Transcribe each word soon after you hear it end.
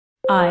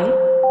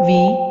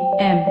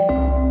IVM.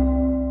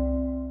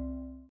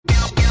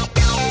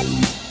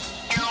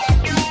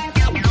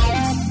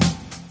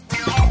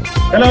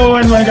 Hello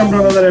and welcome to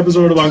another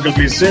episode of Uncle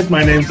Please Sit.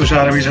 My name is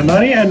Tushar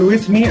and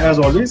with me as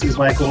always is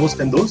my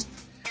co-host and host,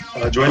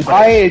 Joel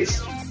Pereira.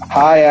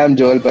 Hi, I'm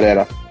Joel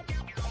Pereira.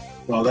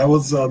 Wow, that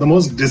was the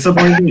most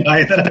disappointing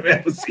hi that I've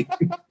ever seen.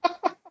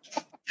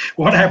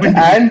 What happened?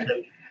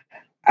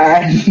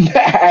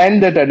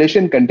 And the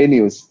tradition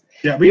continues.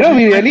 Yeah, we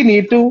really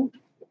need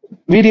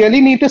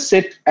to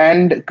sit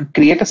and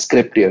create a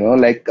script,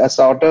 like a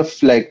sort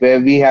of like where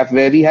we have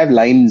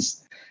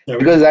lines. Yeah,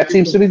 because that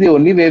seems to be the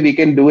only way we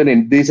can do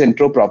this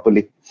intro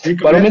properly.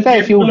 Paromita,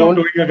 if you don't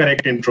doing a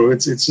correct intro,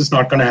 it's just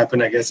not going to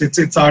happen. I guess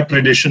it's our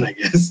tradition. I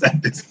guess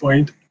at this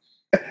point.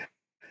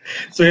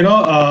 So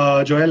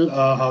Joel,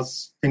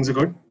 how's things are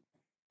good?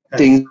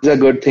 Things are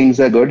good.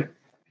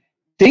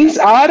 Things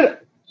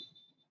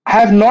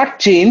have not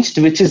changed,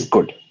 which is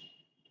good.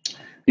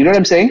 You know what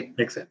I'm saying?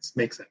 Makes sense.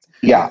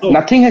 Yeah, so,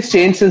 nothing has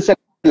changed since the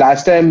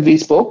last time we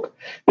spoke,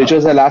 which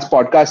was the last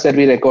podcast that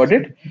we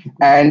recorded,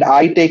 and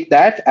I take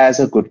that as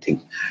a good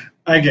thing.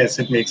 I guess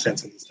it makes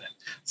sense in this time.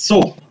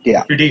 So,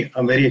 today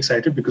I'm very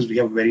excited because we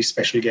have a very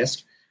special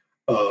guest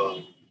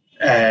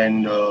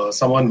and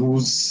someone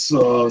whose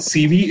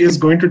CV is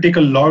going to take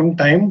a long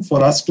time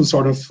for us to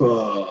sort of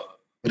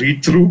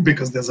read through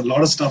because there's a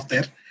lot of stuff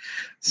there.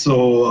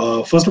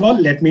 So, first of all,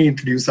 let me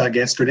introduce our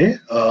guest today,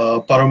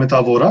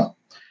 Paromita Vohra.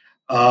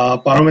 Hi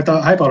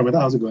Paromita,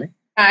 how's it going?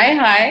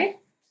 Hi.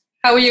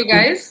 How are you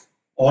guys?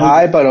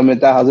 Hi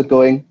Paromita, how's it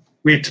going?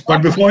 Wait,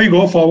 but before we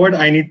go forward,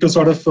 I need to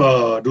sort of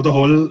do the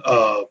whole,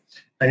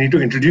 I need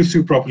to introduce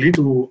you properly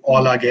to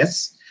all our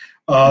guests.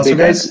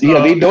 Because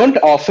we don't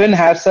often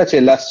have such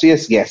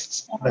illustrious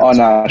guests on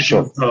our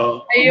show.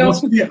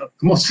 Most of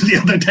the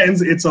other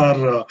times it's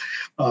our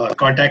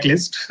contact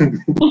list.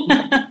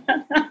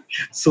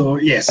 So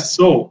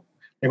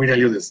let me tell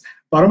you this.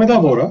 Paromita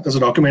Vohra is a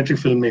documentary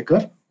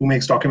filmmaker who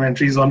makes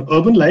documentaries on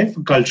urban life,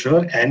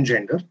 culture and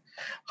gender.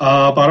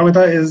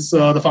 Paromita is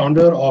the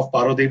founder of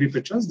Paro Devi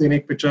Pictures. They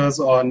make pictures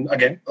on,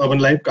 again, urban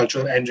life,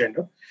 culture and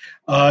gender.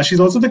 She's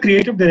also the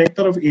creative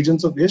director of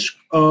Agents of Ishq,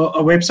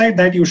 a website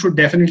that you should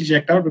definitely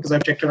check out because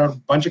I've checked it out a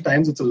bunch of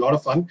times. It's a lot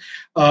of fun.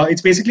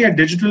 It's basically a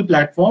digital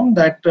platform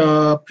that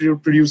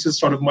produces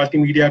sort of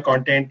multimedia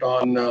content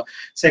on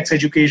sex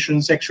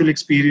education, sexual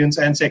experience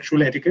and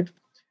sexual etiquette.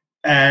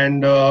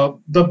 And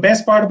the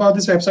best part about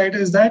this website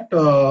is that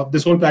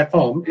this whole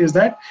platform is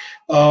that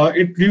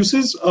it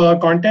produces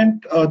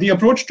content. The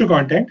approach to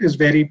content is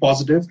very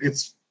positive.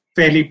 It's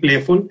fairly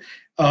playful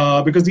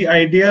because the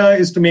idea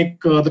is to make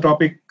the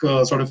topic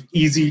sort of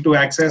easy to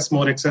access,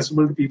 more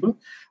accessible to people.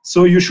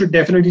 So you should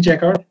definitely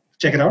check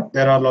it out.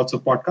 There are lots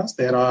of podcasts.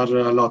 There are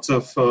lots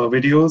of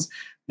videos.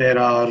 There's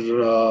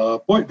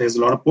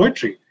a lot of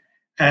poetry.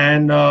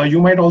 And you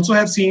may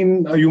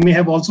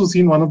have also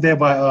seen one of their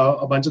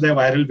a bunch of their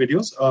viral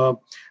videos,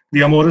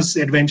 the amorous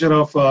adventure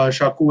of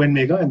Shaku and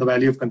Megha in the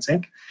Valley of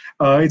Consent.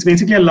 It's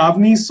basically a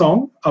Lavani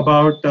song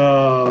about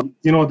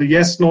the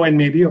yes, no, and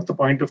maybe of the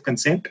point of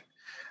consent.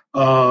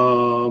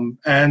 And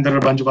there are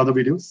a bunch of other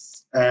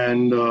videos,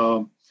 and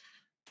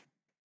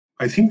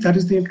I think that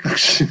is the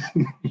introduction.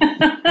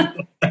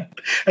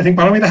 I think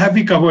Paromita, have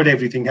we covered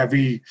everything? Have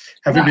we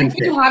been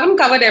fair? You haven't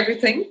covered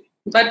everything,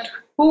 but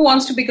who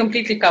wants to be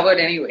completely covered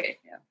anyway?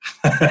 Yeah.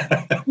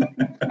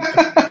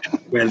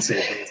 Well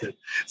said.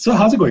 So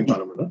how's it going,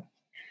 Paromita?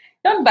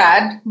 Not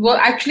bad. Well,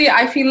 actually,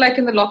 I feel like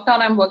in the lockdown,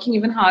 I'm working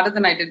even harder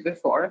than I did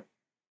before.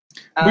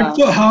 But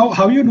so how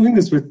are you doing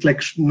this with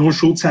like no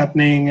shoots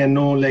happening and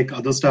no like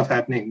other stuff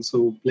happening?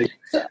 So I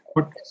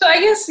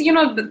guess,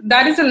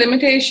 that is a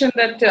limitation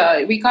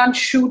that we can't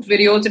shoot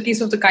videos, at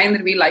least of the kind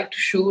that we like to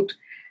shoot.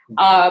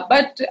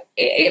 But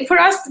for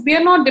us, we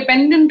are not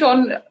dependent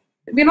on...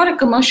 We're not a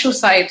commercial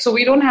site, so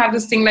we don't have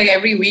this thing like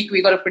every week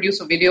we got to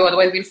produce a video,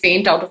 otherwise we'll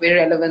faint out of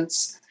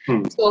irrelevance.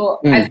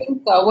 I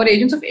think what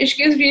Agents of Ishq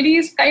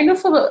is kind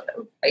of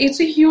it's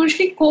a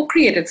hugely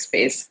co-created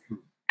space.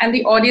 And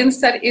the audience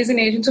that is in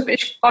Agents of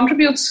Ishq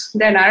contributes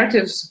their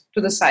narratives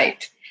to the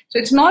site. So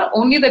it's not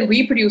only that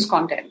we produce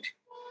content,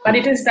 but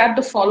it is that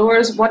the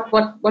followers, what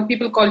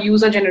people call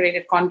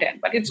user-generated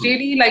content, but it's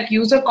really like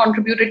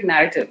user-contributed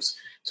narratives.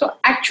 So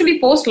actually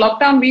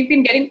post-lockdown, we've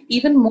been getting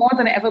even more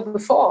than ever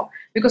before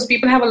because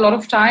people have a lot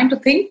of time to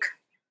think,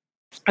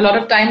 a lot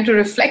of time to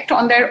reflect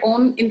on their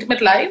own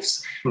intimate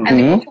lives, and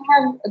they also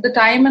have the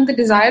time and the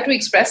desire to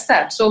express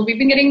that. So we've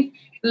been getting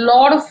a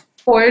lot of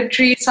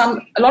poetry,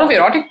 a lot of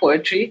erotic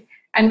poetry,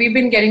 and we've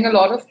been getting a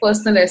lot of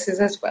personal essays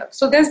as well.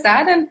 So there's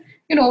that, and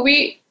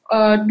we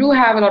do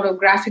have a lot of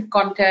graphic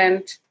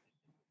content,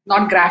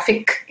 not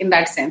graphic in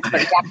that sense,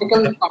 but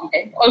graphical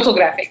content, also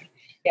graphic.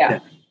 Yeah.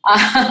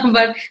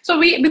 But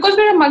because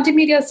we're a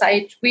multimedia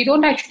site, we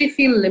don't actually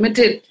feel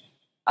limited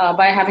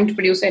by having to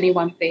produce any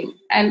one thing.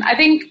 And I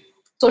think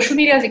social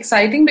media is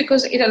exciting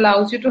because it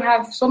allows you to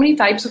have so many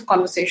types of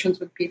conversations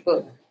with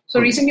people.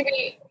 So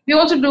recently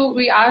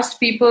we asked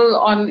people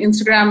on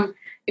Instagram,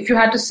 if you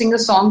had to sing a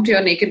song to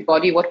your naked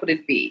body, what would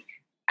it be?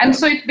 And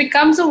so it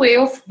becomes a way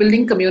of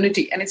building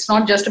community. And it's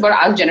not just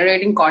about us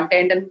generating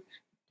content and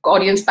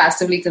audience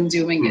passively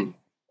consuming it.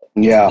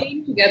 Yeah. It's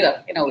playing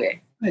together in a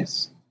way.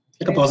 Nice.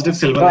 Like a positive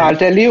silver. No, I'll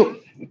tell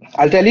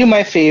you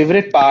my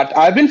favorite part.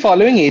 I've been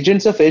following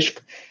Agents of Ishq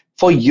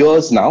for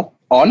years now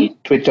on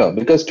Twitter,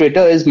 because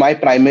Twitter is my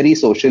primary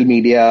social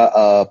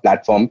media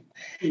platform.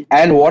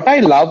 And what I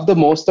love the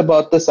most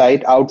about the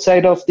site,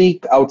 outside of the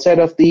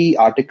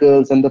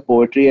articles and the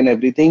poetry and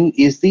everything,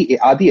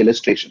 are the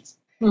illustrations,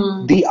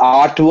 the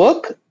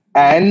artwork,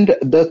 and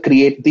the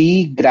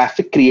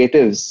graphic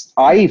creatives.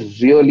 I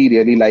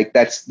really like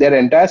that's their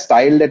entire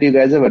style that you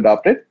guys have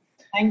adopted.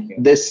 Thank you.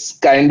 This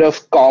kind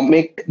of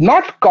comic,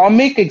 not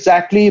comic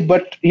exactly,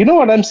 but you know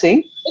what I'm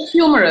saying? It's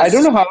humorous. I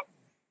don't know how.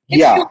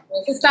 It's humorous.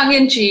 It's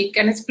tongue-in-cheek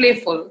and it's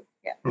playful.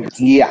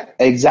 Yeah,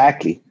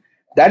 exactly.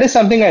 That is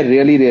something I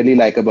really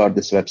like about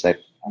this website.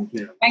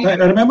 Yeah. I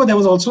remember there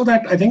was also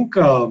that, I think,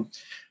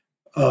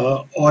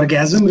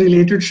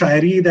 orgasm-related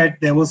shairi,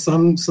 that there was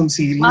some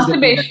series.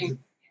 Masturbation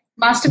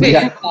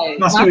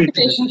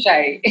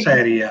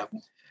shairi. Yeah.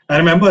 I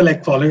remember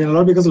like following it a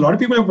lot because a lot of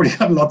people are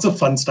putting up lots of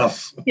fun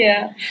stuff.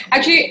 Yeah.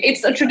 Actually,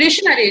 it's a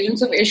tradition at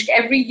Agents of Ishq.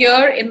 Every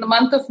year in the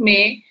month of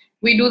May,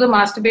 we do the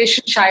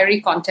masturbation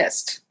shairi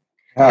contest.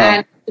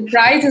 And the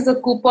prize is a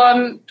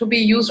coupon to be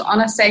used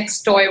on a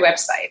sex toy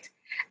website.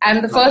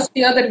 And the first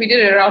year that we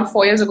did it, around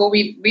 4 years ago,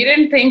 we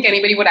didn't think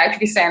anybody would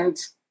actually send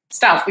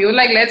stuff. We were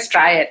like, let's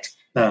try it.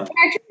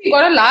 Actually, we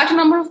got a large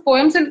number of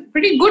poems and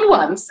pretty good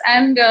ones.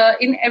 And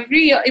in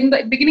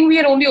the beginning, we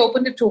had only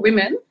opened it to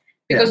women,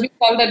 because we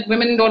felt that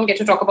women don't get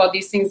to talk about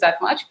these things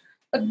that much.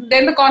 But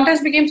then the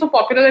contest became so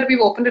popular that we've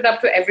opened it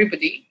up to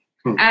everybody.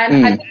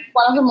 And I think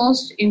one of the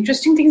most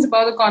interesting things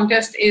about the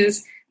contest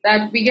is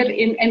that we get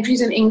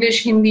entries in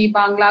English, Hindi,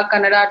 Bangla,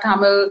 Kannada,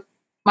 Tamil,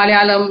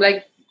 Malayalam,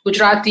 like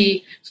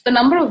Gujarati. So the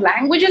number of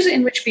languages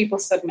in which people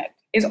submit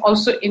is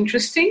also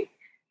interesting.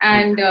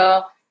 And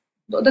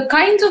the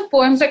kinds of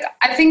poems, like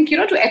I think,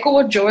 to echo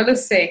what Joel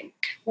is saying,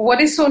 what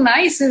is so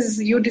nice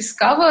is you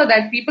discover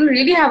that people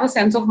really have a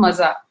sense of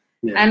maza.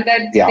 And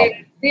that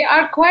they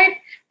are quite,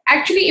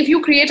 actually, if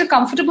you create a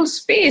comfortable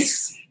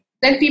space,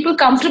 then people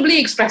comfortably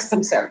express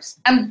themselves.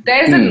 And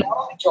there's a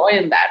lot of joy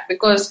in that,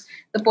 because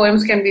the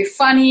poems can be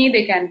funny,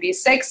 they can be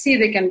sexy,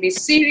 they can be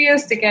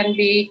serious, they can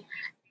be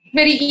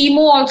very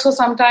emo also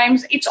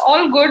sometimes. It's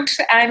all good,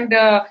 and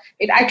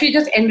it actually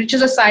just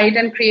enriches a site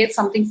and creates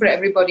something for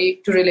everybody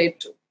to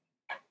relate to.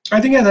 I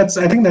think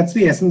that's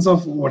the essence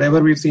of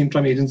whatever we've seen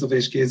from Agents of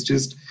Ishq, is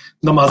just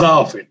the maza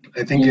of it.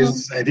 I think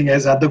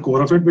is at the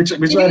core of it, which I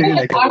really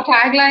like. Our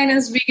tagline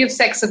is, we give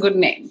sex a good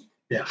name.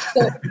 Yeah.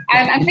 So,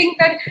 and I think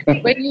that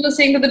when you were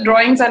saying that the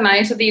drawings are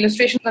nice or the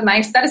illustrations are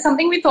nice, that is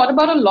something we thought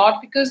about a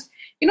lot, because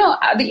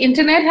the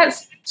internet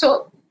has.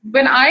 So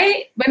when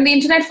the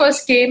internet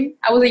first came,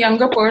 I was a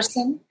younger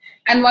person,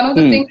 and one of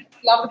the things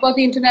I loved about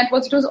the internet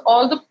was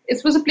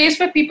it was a place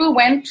where people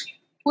went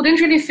who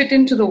didn't really fit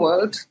into the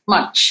world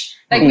much.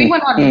 Like we were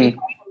not really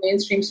part of the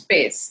mainstream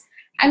space.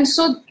 And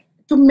so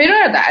to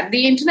mirror that,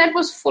 the internet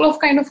was full of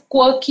kind of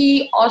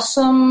quirky,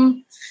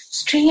 awesome,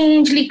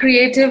 strangely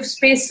creative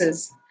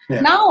spaces.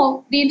 Yeah.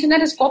 Now, the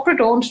internet is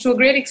corporate owned to a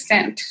great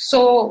extent.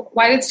 So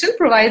while it still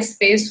provides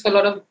space for a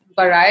lot of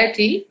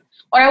variety,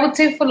 or I would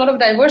say for a lot of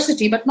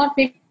diversity, but not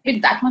maybe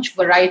that much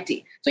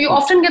variety. So you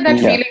often get that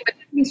feeling that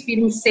everything's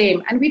feeling the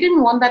same. And we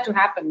didn't want that to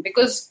happen,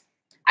 because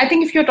I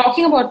think if you're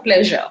talking about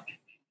pleasure,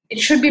 it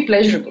should be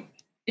pleasurable.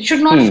 It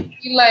should not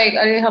feel like,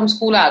 hum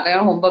school aa gaye,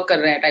 homework kar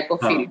rahe hain type of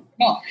feeling.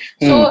 No.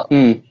 So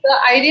the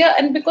idea,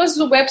 and because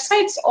the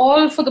websites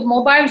all for the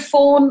mobile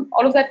phone,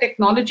 all of that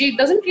technology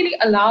doesn't really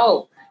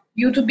allow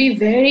you to be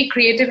very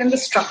creative in the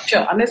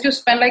structure unless you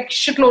spend like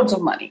shitloads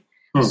of money.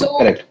 So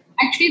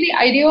actually the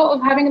idea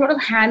of having a lot of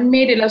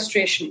handmade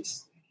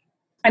illustrations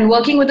and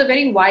working with a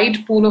very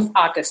wide pool of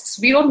artists.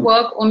 We don't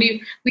work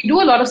only, we do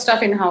a lot of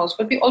stuff in-house,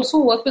 but we also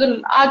work with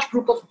a large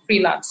group of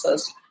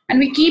freelancers. And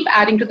we keep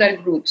adding to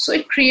that group. So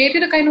it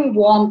created a kind of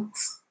warmth,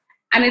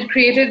 and it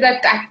created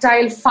that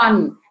tactile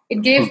fun.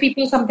 It gave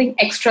people something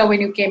extra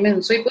when you came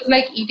in. So it was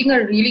like eating a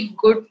really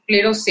good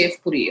plate of safe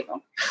puri,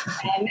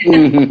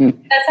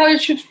 And that's how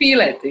it should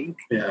feel, I think.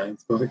 Yeah,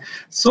 it's perfect.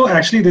 So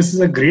actually, this is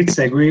a great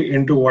segue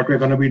into what we're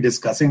going to be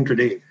discussing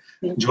today.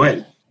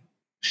 Joel,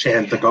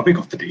 share the topic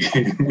of the day.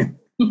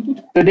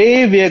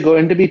 Today, we are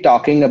going to be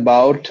talking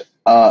about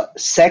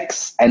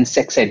sex and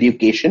sex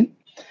education.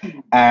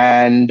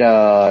 And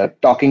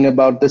talking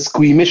about the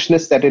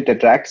squeamishness that it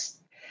attracts,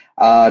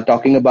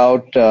 talking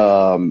about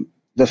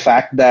the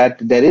fact that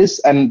there is,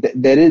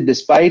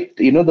 despite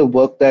the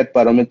work that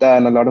Paromita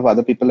and a lot of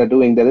other people are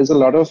doing, there is a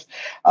lot of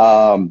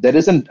there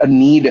is a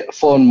need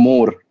for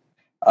more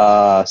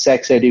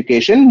sex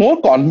education, more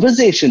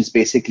conversations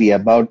basically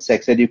about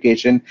sex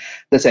education,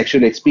 the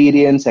sexual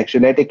experience,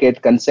 sexual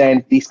etiquette,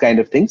 consent, these kind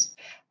of things.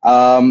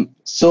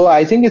 So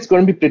I think it's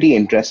going to be pretty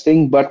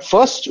interesting. But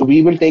first,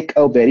 we will take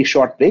a very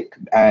short break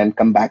and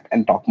come back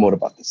and talk more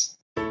about this.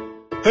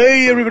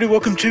 Hey, everybody.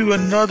 Welcome to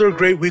another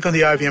great week on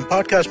the IVM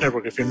Podcast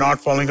Network. If you're not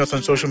following us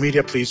on social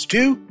media, please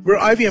do. We're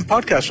IVM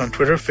Podcast on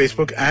Twitter,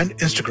 Facebook, and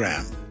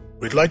Instagram.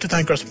 we'd like to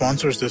thank our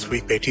sponsors this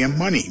week, Paytm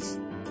Money.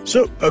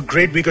 So, a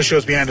great week of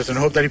shows behind us, and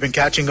hope that you've been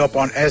catching up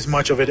on as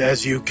much of it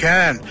as you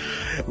can.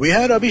 We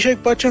had Abhishek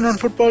Bachchan on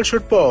Football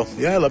Shitball.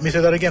 Yeah, let me say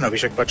that again.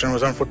 Abhishek Bachchan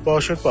was on Football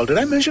Shitball. Did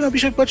I mention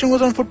Abhishek Bachchan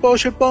was on Football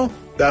Shitball?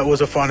 That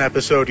was a fun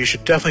episode. You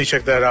should definitely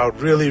check that out.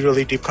 Really,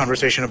 really deep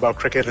conversation about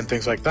cricket and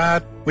things like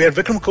that. We had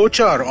Vikram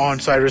Kochar on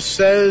Cyrus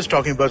Says,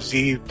 talking about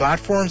the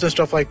platforms and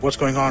stuff like what's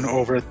going on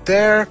over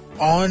there.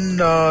 On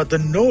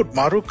the note,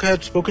 Maruk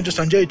had spoken to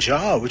Sanjay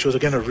Jha, which was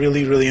again a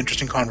really, really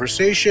interesting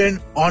conversation.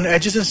 On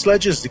Edges and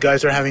Sledges, the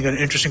guys are having an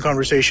interesting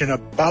conversation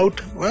about,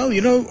 well,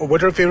 you know,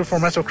 what are our favorite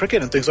formats of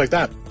cricket and things like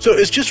that. So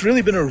it's just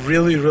really been a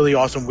really, really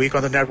awesome week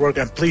on the network,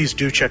 and please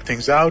do check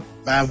things out.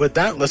 And with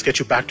that, let's get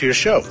you back to your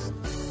show.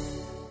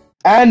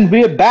 And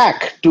we're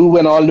back to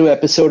an all-new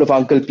episode of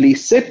Uncle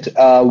Please Sit.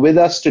 With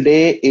us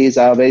today is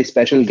our very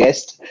special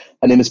guest.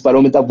 Her name is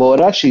Paromita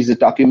Vohra. She's a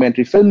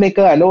documentary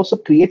filmmaker and also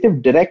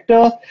creative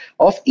director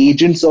of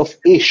Agents of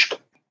Ishq.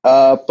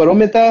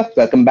 Paromita,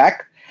 welcome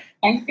back.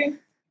 Thank you.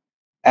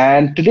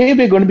 And today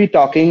we're going to be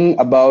talking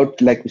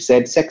about, like we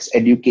said, sex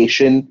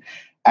education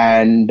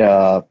and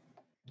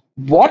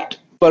Paromita,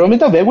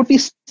 where would we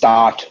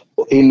start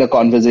in a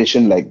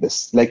conversation like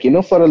this? Like, you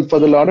know, for a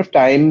lot of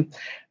time,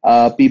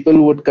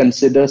 people would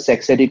consider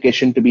sex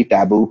education to be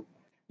taboo.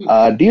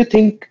 Do you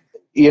think,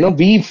 you know,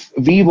 we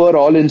were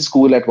all in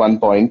school at one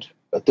point.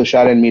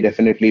 Tushar and me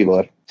definitely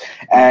were.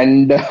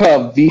 And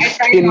we've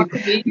been...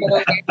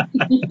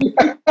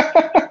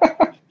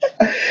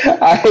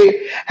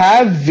 I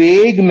have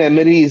vague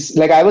memories.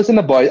 Like I was in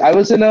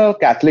a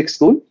Catholic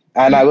school,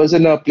 and I was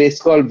in a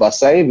place called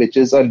Vasai, which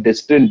is a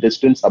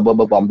distant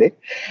suburb of Bombay.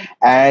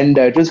 And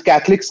it was a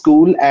Catholic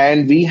school,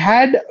 and we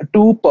had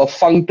 2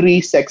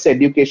 perfunctory sex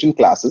education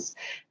classes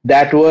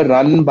that were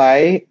run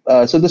by,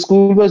 so the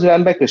school was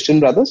run by Christian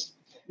brothers.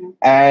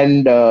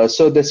 And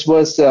so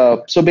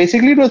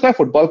basically it was my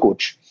football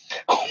coach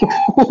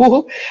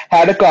who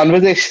had a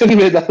conversation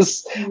with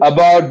us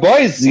about,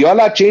 boys, y'all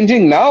are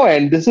changing now,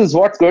 and this is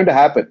what's going to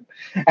happen.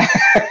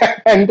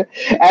 and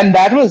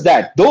that was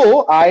that.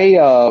 Though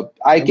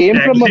I came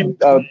from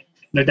the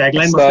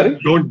tagline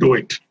was, "Don't do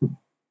it."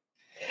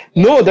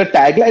 No, the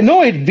tagline.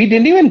 No, we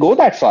didn't even go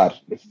that far.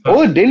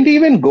 Oh, it didn't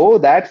even go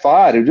that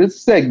far. It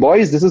was like,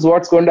 boys, this is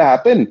what's going to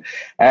happen,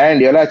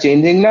 and y'all are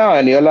changing now,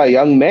 and y'all are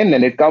young men,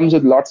 and it comes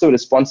with lots of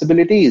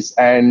responsibilities.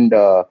 And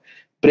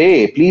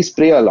please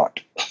pray a lot.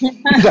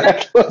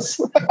 That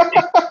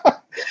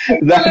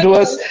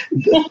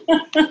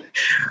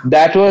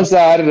was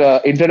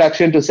our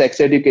introduction to sex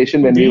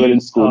education when we were in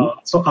school.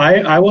 So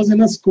I was in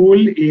a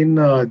school in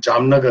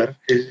Jamnagar,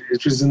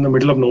 which is in the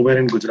middle of nowhere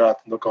in Gujarat,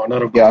 in the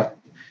corner of Gujarat.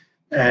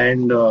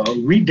 And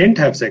we didn't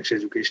have sex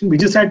education. We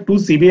just had 2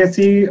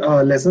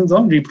 CBSE lessons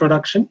on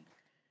reproduction,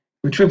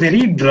 which were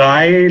very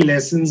dry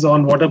lessons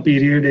on what a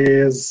period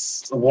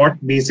is, what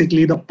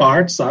basically the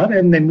parts are,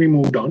 and then we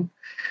moved on.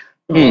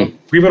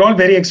 We were all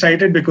very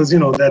excited because, you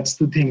know, that's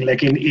the thing.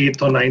 Like in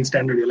 8th or 9th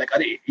standard, you're like,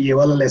 "Arey, ye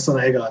wala lesson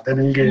aayega," then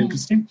it'll get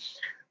interesting.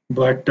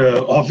 But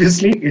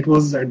obviously, it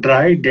was a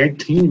dry,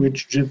 dead thing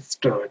which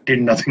just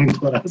did nothing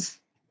for us.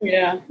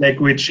 Yeah. Like,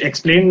 which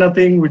explained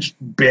nothing, which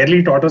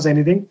barely taught us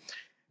anything.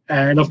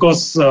 And of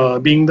course,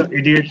 being the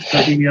idiot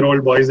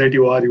 13-year-old boys that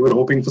you are, you were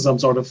hoping for some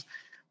sort of,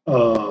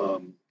 I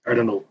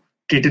don't know,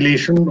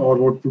 titillation or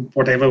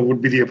whatever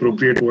would be the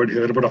appropriate word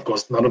here. But of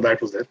course, none of that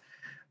was there.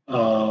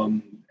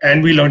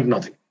 And we learned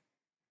nothing.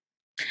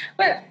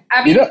 Well,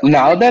 I mean, you know,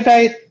 now that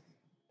I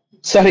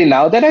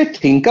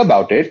think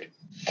about it,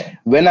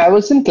 when I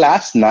was in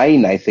class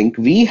 9, I think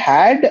we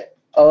had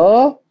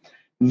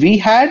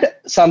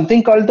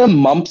something called the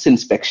mumps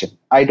inspection.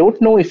 I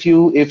don't know if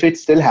it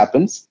still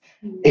happens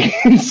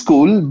in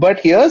school, but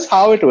here's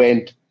how it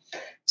went.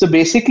 So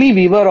basically,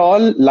 we were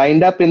all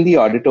lined up in the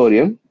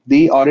auditorium.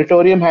 The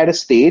auditorium had a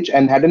stage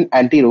and had an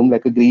ante room,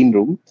 like a green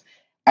room.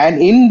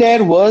 And in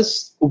there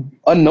was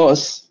a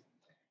nurse,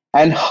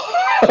 and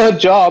her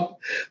job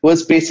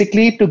was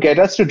basically to get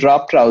us to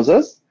drop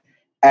trousers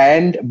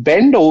and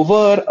bend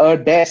over a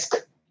desk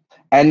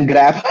and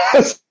grab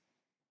us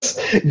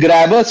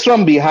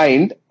from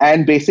behind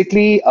and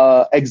basically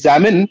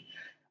examine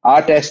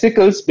our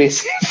testicles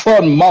basically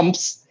for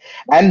mumps.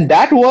 And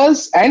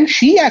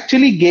she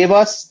actually gave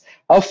us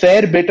a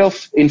fair bit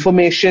of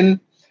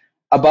information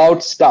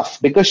about stuff,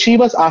 because she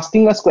was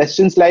asking us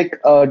questions like,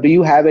 do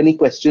you have any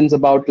questions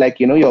about, like,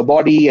 you know, your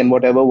body and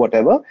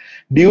whatever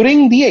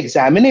during the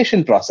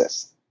examination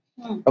process.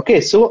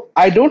 Okay, so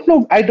I don't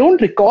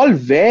recall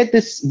where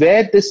this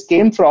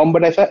came from,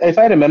 but if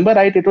I remember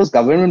right, it was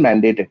government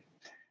mandated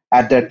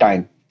at that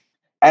time.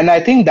 And I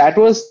think that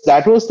was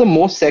the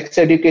most sex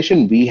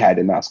education we had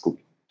in our school.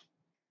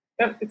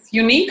 It's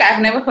unique.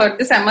 I've never heard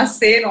this, I must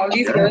say, in all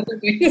these years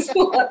of doing this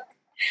work.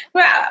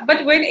 Well, but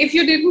if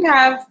you didn't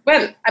have,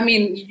 I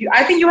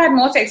think you had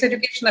more sex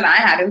education than I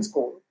had in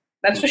school.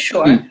 That's for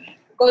sure.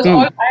 Because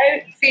all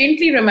I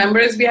faintly remember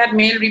is we had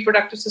male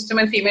reproductive system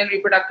and female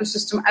reproductive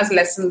system as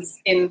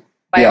lessons in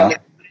biology.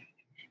 Yeah.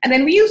 And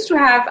then we used to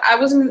have, I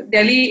was in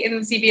Delhi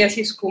in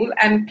CBSE school,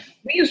 and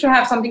we used to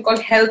have something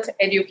called health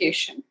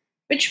education,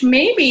 which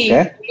maybe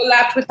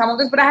overlapped with some of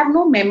this, but I have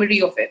no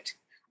memory of it.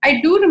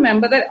 I do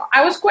remember that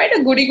I was quite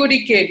a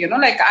goody-goody kid,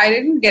 like I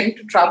didn't get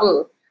into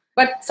trouble.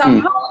 But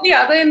somehow or the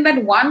other, in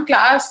that one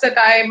class that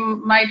I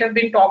might have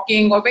been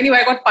talking, or anyway,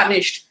 I got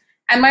punished.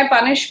 And my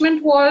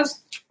punishment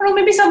was, I don't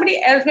know, maybe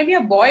somebody else, maybe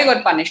a boy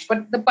got punished.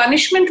 But the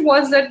punishment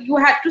was that you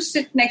had to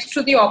sit next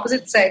to the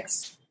opposite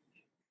sex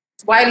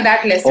while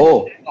that lesson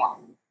was going on.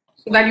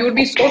 So that you would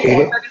be so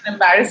bothered and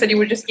embarrassed that you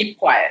would just keep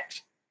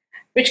quiet.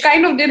 Which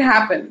kind of did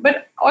happen.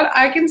 But all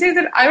I can say is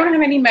that I don't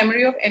have any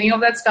memory of any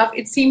of that stuff.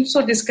 It seems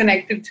so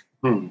disconnected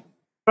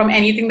from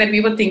anything that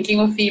we were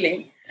thinking or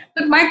feeling.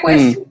 But my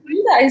question to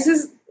you guys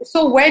is,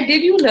 so where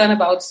did you learn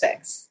about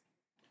sex?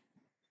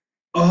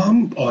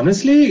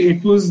 Honestly,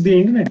 it was the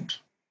internet.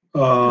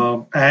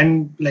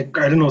 And like,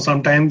 I don't know,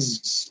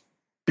 sometimes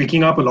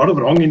picking up a lot of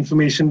wrong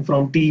information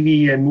from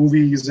TV and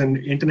movies and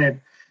internet.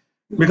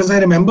 Because I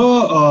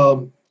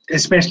remember...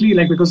 especially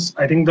like because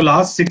I think the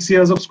last 6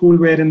 years of school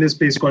were in this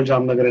place called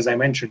Jamnagar, as I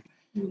mentioned.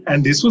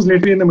 And this was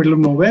literally in the middle of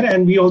nowhere.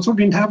 And we also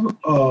didn't have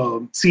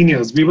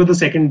seniors. We were the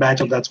second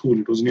batch of that school.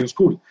 It was a new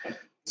school.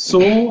 So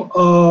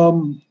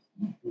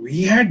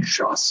we had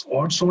just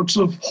all sorts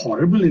of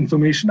horrible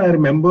information. I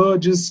remember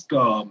just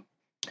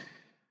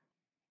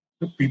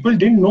people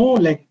didn't know,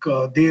 like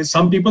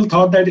some people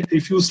thought that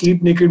if you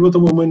sleep naked with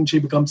a woman, she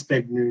becomes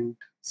pregnant.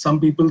 Some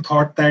people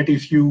thought that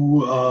if you...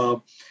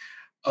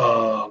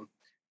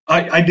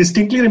 I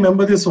distinctly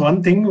remember this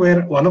one thing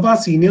where one of our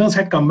seniors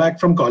had come back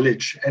from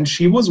college and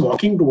she was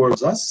walking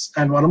towards us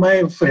and one of my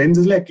friends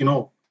is like,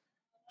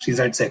 she's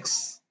had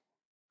sex.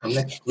 I'm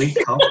like, wait,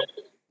 how?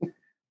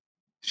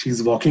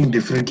 She's walking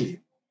differently.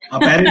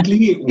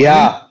 Apparently,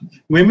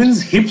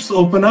 women's hips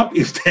open up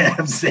if they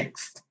have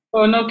sex.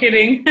 Oh, no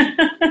kidding.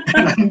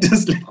 And I'm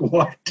just like,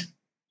 what?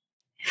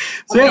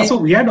 So so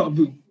we had,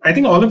 I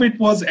think all of it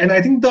was, and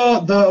I think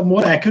the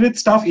more accurate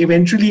stuff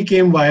eventually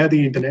came via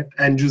the internet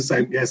and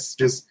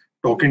just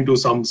talking to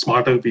some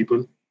smarter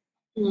people.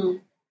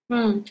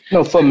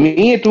 No, for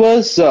me it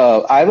was,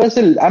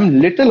 I'm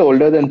little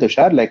older than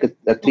Tushar, like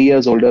 3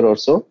 years older or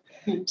so.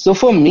 So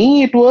for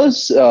me it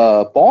was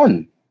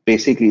porn,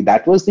 basically.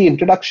 That was the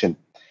introduction.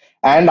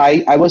 And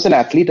I was an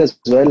athlete as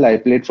well. I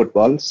played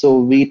football. So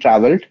we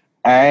traveled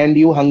and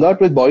you hung out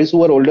with boys who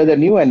were older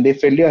than you and they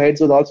filled your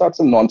heads with all sorts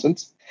of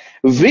nonsense,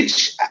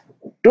 which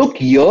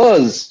took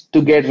years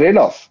to get rid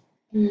of.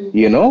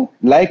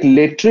 Like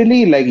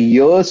literally like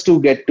years to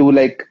get to,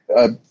 like,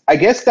 I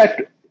guess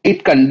that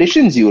it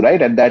conditions you,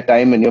 right? At that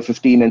time when you're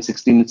 15 and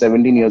 16 and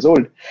 17 years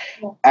old.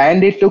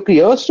 And it took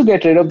years to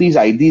get rid of these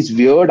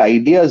weird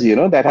ideas,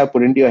 that have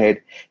put into your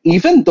head.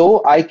 Even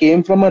though I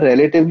came from a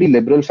relatively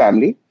liberal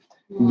family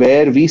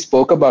where we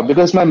spoke about,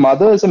 because my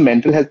mother is a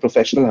mental health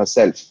professional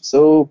herself.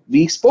 So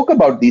we spoke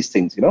about these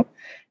things,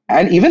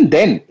 And even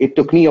then it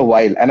took me a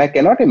while and I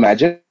cannot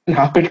imagine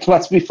how it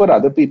must be for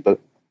other people.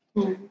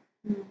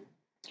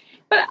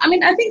 But I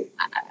mean, I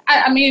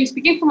think,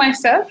 speaking for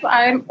myself,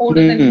 I'm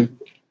older than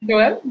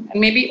Joel, and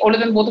maybe older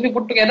than both of you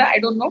put together. I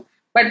don't know.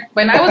 But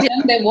when I was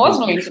young, there was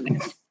no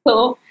internet.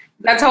 So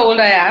that's how old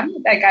I am.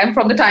 Like, I'm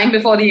from the time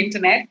before the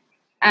internet.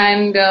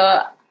 And,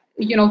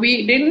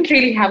 we didn't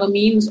really have a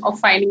means of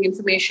finding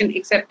information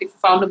except if you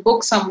found a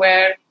book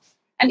somewhere.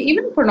 And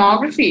even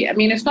pornography. I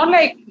mean, it's not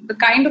like the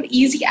kind of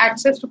easy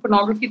access to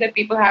pornography that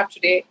people have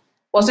today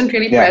wasn't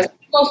really present.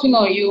 Of course,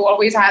 you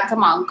always had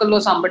some uncle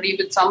or somebody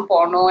with some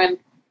porno and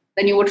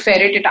then you would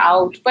ferret it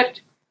out. But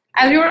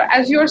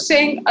as you're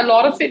saying, a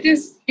lot of it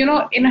is,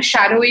 in a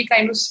shadowy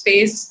kind of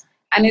space,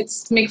 and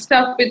it's mixed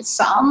up with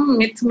some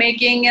myth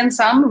making and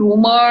some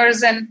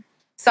rumors and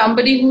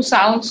somebody who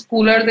sounds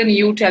cooler than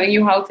you telling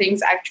you how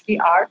things actually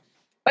are.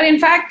 But in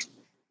fact,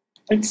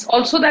 it's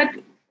also that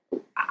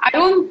I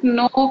don't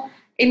know,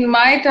 in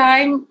my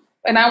time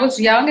when I was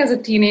young as a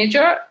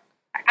teenager,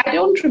 I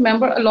don't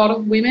remember a lot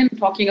of women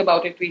talking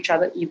about it to each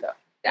other either.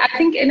 I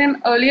think in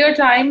an earlier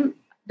time,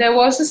 there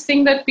was this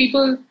thing that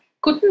people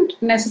couldn't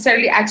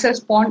necessarily access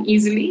porn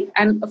easily.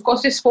 And of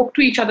course, they spoke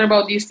to each other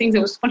about these things.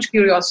 There was so much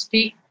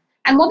curiosity.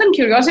 And more than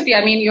curiosity,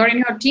 I mean, you're in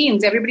your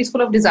teens. Everybody's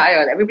full of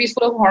desire. Everybody's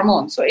full of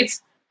hormones. So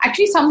it's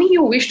actually something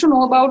you wish to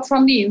know about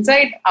from the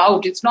inside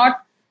out. It's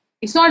not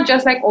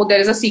just like, there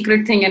is a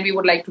secret thing and we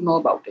would like to know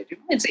about it.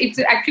 It's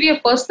actually a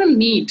personal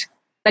need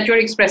that you're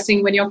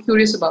expressing when you're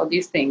curious about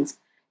these things.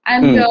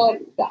 And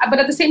but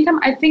at the same time,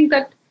 I think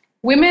that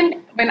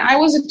women, when I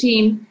was a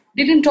teen,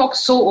 didn't talk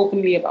so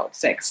openly about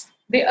sex.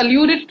 They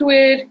alluded to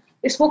it.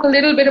 They spoke a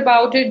little bit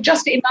about it,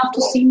 just enough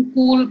to seem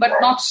cool, but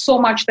not so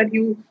much that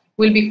you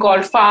will be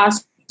called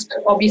fast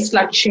or be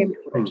slut-shamed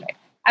for it.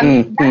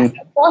 And that's,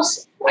 of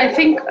course, I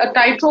think a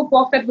tightrope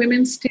walk that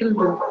women still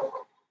do,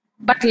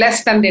 but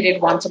less than they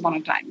did once upon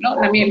a time.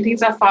 I mean,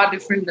 things are far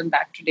different than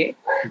that today.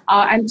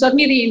 And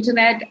certainly the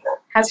internet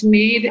has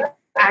made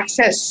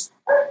access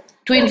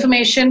to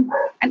information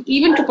and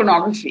even to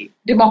pornography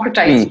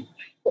democratized.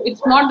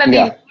 It's not that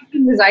the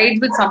information resides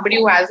with somebody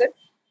who has it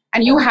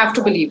and you have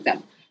to believe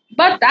them.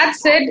 But that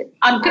said,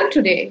 until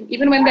today,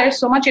 even when there is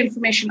so much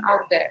information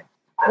out there,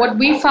 what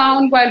we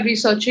found while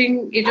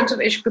researching Agents of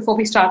Ishq before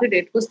we started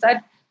it was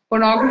that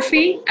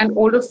pornography and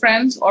older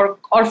friends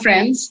or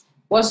friends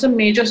was the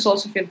major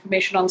source of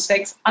information on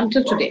sex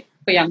until today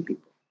for young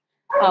people.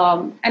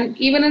 And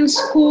even in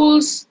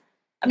schools,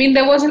 I mean,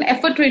 there was an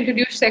effort to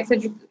introduce sex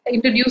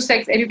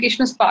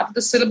education as part of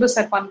the syllabus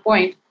at one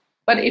point,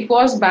 but it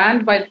was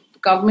banned by the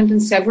government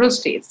in several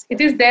states. It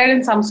is there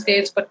in some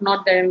states, but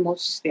not there in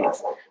most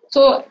states.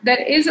 So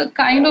there is a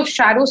kind of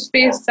shadow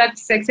space that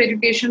sex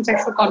education,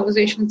 sexual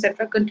conversation,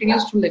 etc.,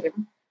 continues to live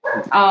in.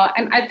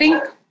 And I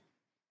think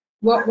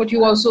what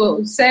you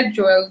also said,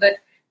 Joel, that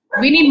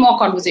we need more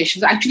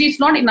conversations. Actually, it's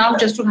not enough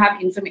just to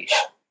have information.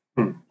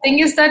 The thing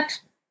is that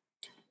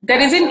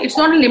it's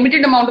not a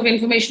limited amount of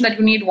information that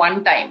you need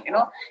one time.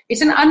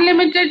 It's an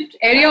unlimited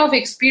area of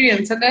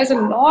experience, and there's a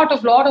lot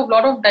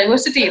of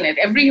diversity in it.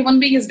 Every human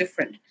being is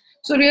different.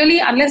 So really,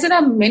 unless there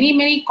are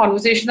many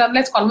conversations,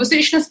 unless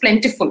conversation is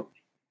plentiful,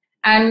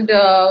 and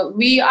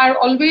we are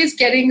always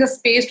getting a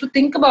space to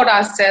think about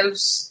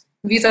ourselves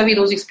vis-a-vis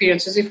those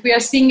experiences. If we are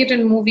seeing it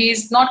in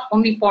movies, not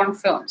only porn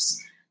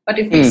films, but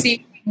if we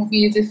see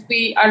movies, if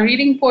we are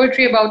reading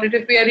poetry about it,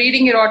 if we are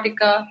reading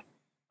erotica,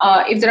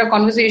 if there are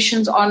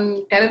conversations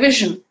on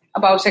television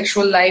about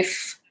sexual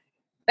life,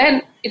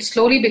 then it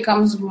slowly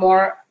becomes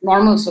more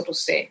normal, so to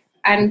say.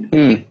 And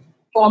we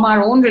form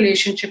our own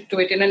relationship to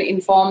it in an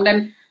informed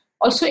and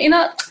also in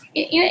a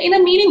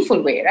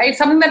meaningful way, right?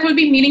 Something that will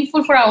be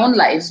meaningful for our own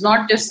lives,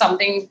 not just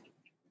something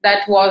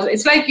that was,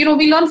 it's like,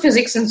 we learn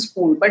physics in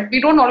school, but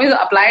we don't always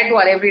apply it to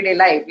our everyday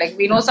life. Like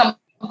we know some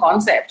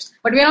concepts,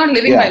 but we're not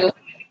living by those.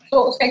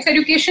 So sex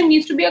education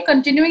needs to be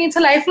it's a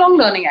lifelong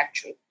learning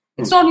actually.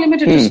 It's not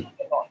limited to school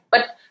at all.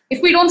 But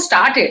if we don't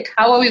start it,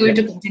 how are we going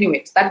to continue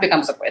it? That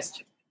becomes a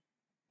question.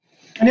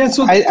 And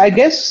so I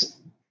guess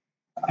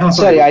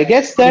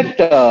that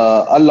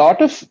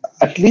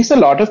at least a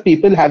lot of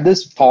people have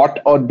this thought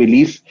or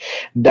belief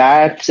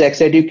that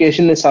sex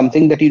education is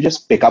something that you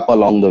just pick up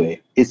along the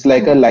way. It's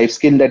like a life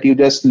skill that you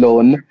just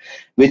learn,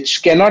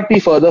 which cannot be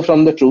further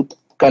from the truth,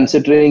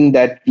 considering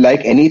that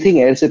like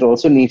anything else, it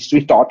also needs to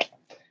be taught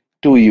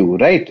to you,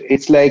 right?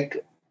 It's like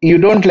you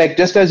don't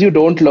just as you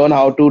don't learn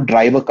how to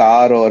drive a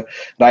car or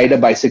ride a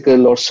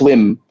bicycle or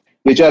swim,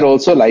 which are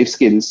also life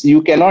skills.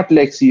 You cannot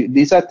this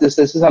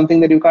is something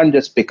that you can't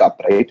just pick up,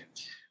 right?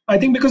 I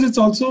think because it's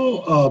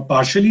also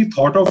partially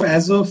thought of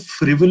as a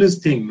frivolous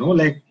thing,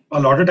 like a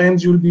lot of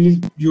times you'll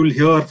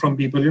hear from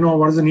people,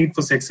 what is the need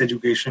for sex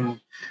education?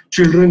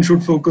 Children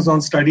should focus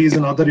on studies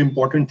and other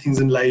important things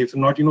in life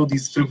and not,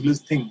 these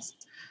frivolous things.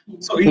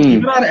 So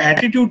even our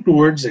attitude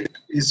towards it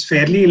is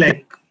fairly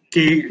like,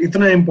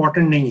 itna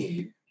important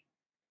nahi hai.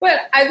 Well,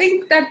 I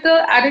think that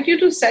the attitude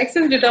to sex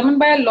is determined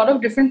by a lot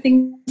of different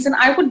things. And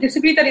I would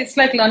disagree that it's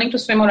like learning to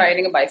swim or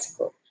riding a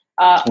bicycle.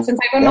 Since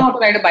I don't know how to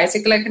ride a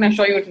bicycle, I can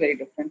assure you it's very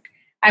different.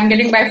 I'm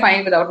getting by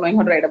fine without knowing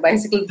how to ride a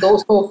bicycle, though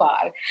so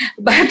far.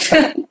 But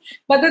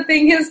but the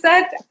thing is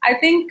that I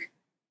think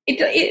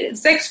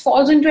sex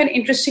falls into an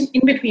interesting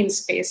in-between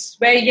space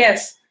where,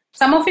 yes,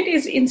 some of it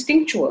is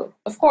instinctual.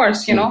 Of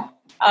course,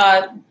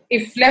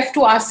 if left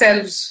to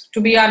ourselves,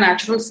 to be our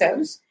natural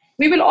selves,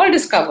 we will all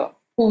discover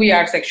who we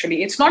are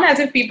sexually. It's not as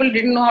if people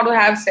didn't know how to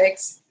have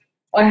sex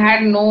or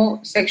had no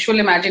sexual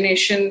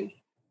imagination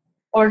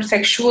or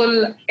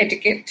sexual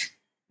etiquette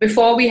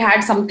before we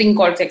had something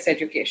called sex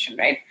education,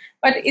 right?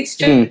 But it's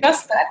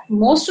just that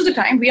most of the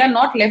time we are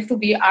not left to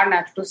be our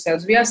natural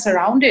selves. We are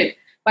surrounded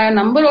by a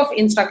number of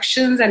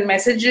instructions and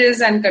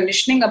messages and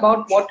conditioning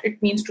about what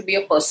it means to be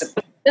a person.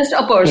 Just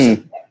a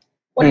person.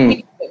 What it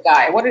means to be a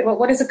guy.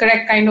 What is the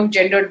correct kind of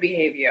gendered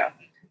behavior?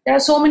 There are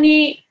so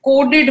many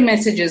coded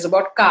messages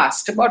about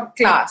caste, about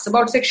class,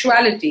 about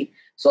sexuality.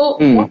 So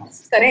what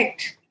is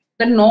correct?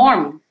 The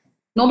norm.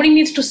 Nobody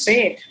needs to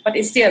say it, but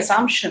it's the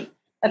assumption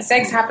that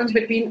sex happens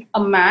between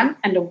a man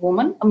and a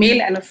woman, a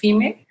male and a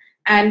female,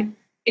 and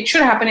it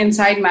should happen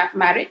inside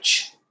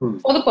marriage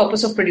for the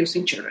purpose of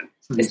producing children.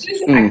 This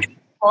is actually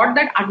thought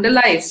that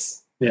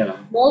underlies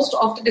most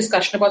of the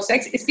discussion about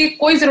sex. इसलिए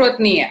कोई ज़रूरत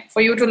नहीं है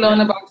for you to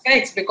learn about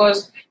sex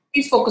because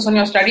please focus on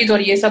your studies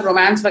और ये सब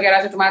romance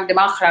वगैरह से तुम्हारा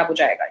दिमाग खराब हो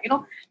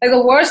जाएगा. Like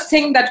the worst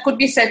thing that could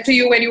be said to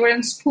you when you were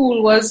in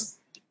school was,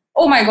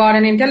 oh my God,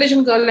 an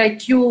intelligent girl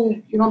like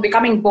you,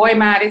 becoming boy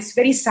mad, it's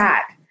very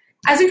sad.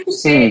 As if to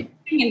say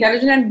being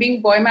intelligent and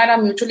being boy mad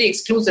are mutually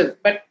exclusive.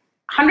 But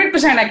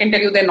 100% I can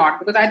tell you they're not,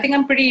 because I think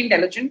I'm pretty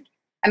intelligent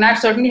and I've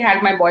certainly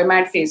had my boy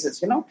mad phases,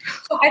 So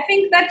I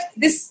think that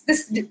this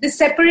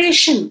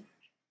separation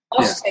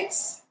of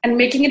sex and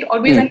making it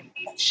always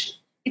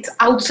it's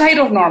outside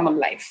of normal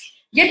life.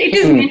 Yet it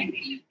is meant to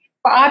be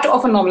part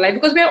of a normal life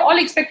because we are all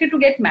expected to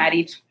get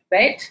married,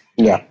 right?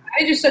 Yeah.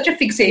 Marriage is such a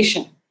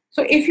fixation.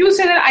 So if you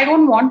say that I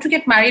don't want to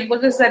get married,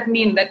 what does that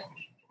mean? That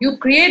you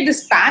create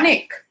this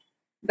panic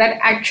that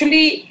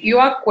actually you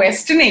are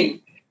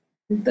questioning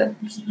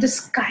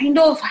this kind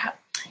of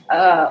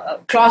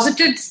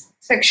closeted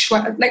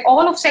sexual, like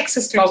all of sex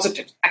is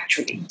closeted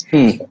actually.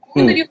 So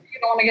when you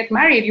don't want to get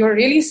married, you're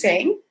really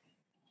saying,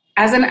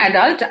 as an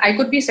adult, I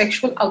could be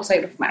sexual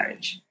outside of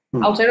marriage,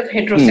 outside of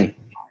heterosexual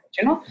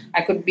marriage.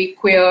 I could be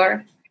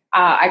queer,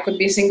 I could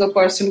be a single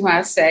person who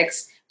has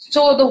sex.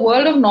 So the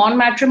world of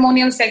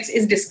non-matrimonial sex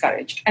is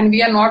discouraged, and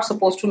we are not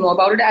supposed to know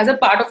about it as a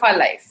part of our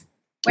life.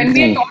 When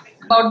we are talking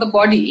about the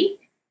body,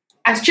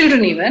 as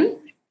children even,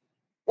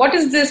 what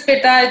is this,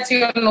 peta, it's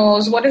your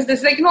nose, what is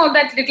this, like,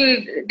 that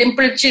little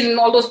dimple chin,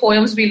 all those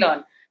poems we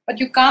learn. But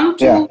you come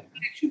to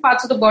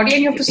parts of the body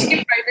and you have to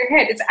skip right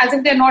ahead. It's as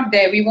if they're not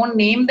there. We won't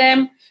name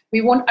them.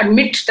 We won't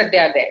admit that they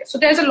are there. So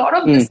there's a lot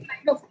of this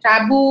kind of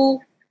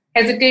taboo,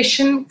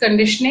 hesitation,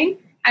 conditioning,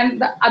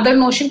 and the other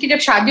notion that jab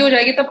shaadi ho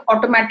jayegi, tab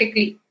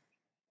automatically.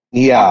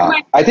 Yeah,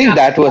 I think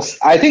that was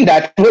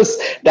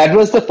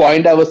the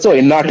point I was so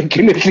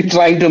inarticulately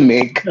trying to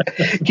make.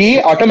 Ki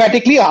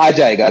automatically aa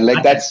jayega.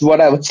 Like that's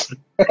what I was.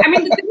 I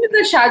mean, the thing is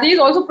that shaadi is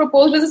also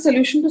proposed as a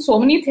solution to so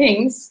many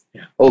things.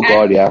 Oh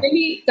God, yeah.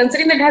 Maybe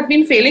considering that it has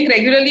been failing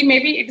regularly,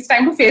 maybe it is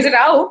time to phase it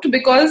out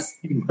because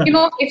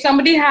if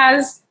somebody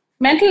has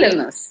mental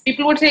illness,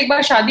 people would say, "Ek baar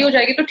shaadi ho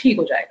jayegi, to theek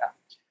ho jayega."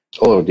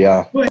 Oh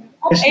yeah.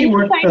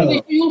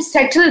 You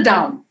settle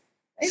down.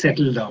 Right?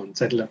 Settle down.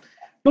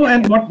 No,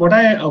 and what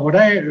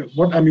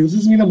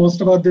amuses me the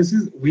most about this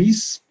is we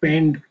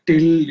spend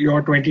till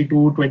you're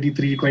 22,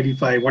 23,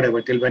 25,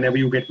 whatever, till whenever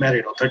you get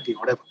married or 30,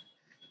 whatever.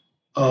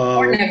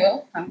 Or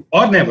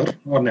never.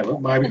 Or never.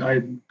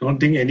 I don't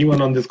think anyone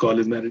on this call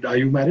is married. Are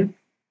you married?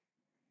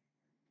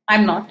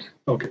 I'm not.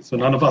 Okay, so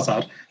none of us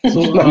are.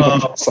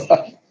 So,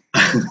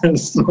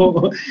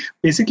 so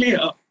basically,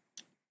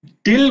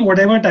 till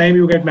whatever time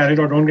you get married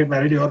or don't get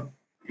married, you're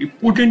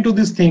put into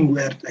this thing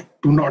where like,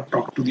 do not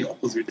talk to the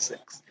opposite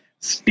sex.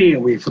 Stay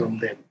away from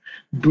them.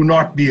 Do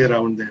not be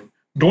around them.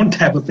 Don't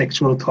have a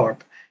sexual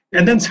thought.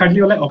 And then suddenly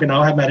you're like, okay,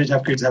 now I have marriage,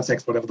 have kids, have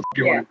sex, whatever the fuck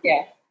you want.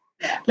 Yeah.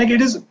 Like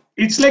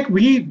it's like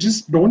we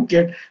just don't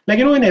get, like,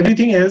 in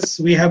everything else,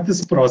 we have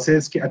this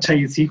process, ki, acha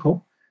ye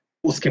seekho,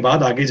 uske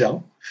baad aage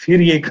jao, fir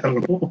ye kar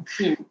lo.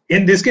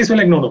 In this case, we're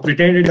like, no,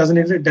 pretend it doesn't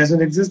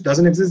exist.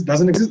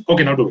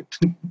 Okay, now do it.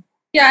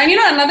 Yeah, and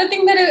another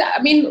thing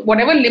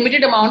whatever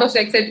limited amount of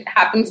sex ed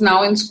happens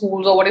now in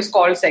schools or what is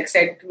called sex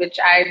ed, which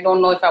I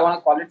don't know if I want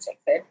to call it sex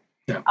ed,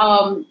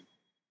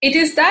 it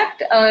is that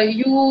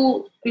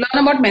you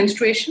learn about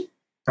menstruation,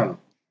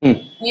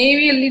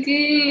 maybe a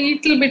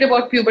little bit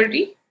about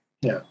puberty,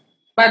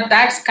 but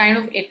that's kind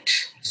of it.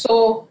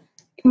 So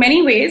in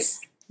many ways,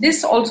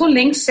 this also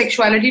links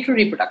sexuality to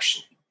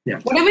reproduction.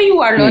 Whatever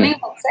you are learning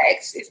about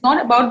sex, it's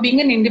not about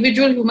being an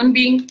individual human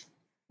being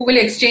who will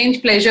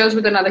exchange pleasures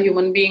with another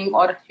human being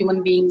or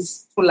human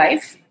beings through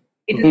life.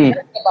 It is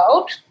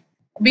about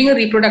being a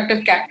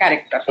reproductive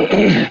character.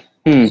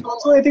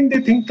 Also, I think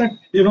they think that,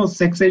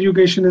 sex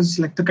education is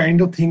like the kind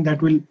of thing that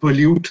will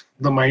pollute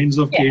the minds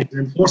of kids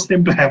and force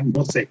them to have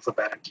more sex,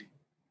 apparently.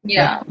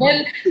 Yeah.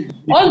 Well,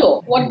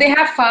 although what they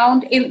have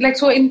found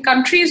in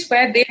countries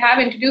where they have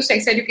introduced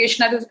sex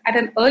education at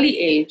an early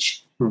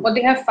age, what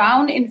they have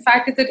found, in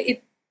fact, is that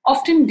it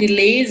often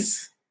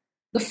delays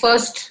the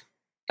first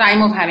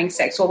time of having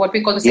sex, or what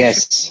we call the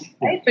sexual,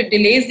 right? So it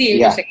delays the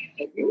age of sexual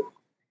debut,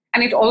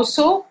 and it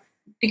also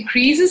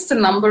decreases the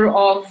number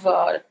of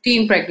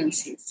teen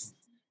pregnancies.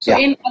 So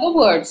in other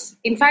words,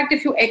 in fact,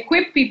 if you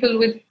equip people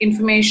with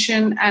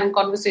information and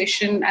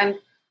conversation and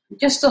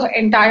just the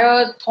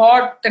entire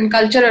thought and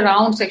culture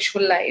around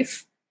sexual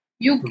life,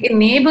 you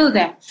enable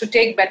them to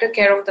take better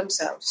care of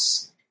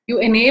themselves. You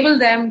enable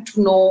them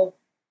to know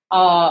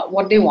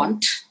what they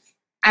want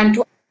and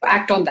to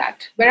act on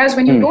that. Whereas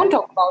when you don't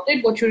talk about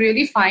it, what you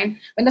really find,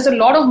 when there's a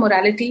lot of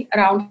morality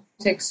around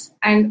sex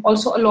and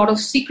also a lot of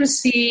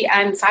secrecy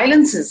and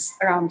silences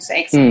around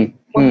sex,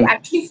 what you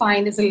actually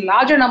find is a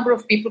larger number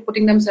of people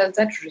putting themselves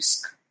at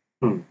risk.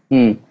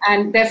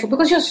 And therefore,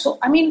 because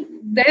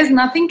there is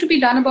nothing to be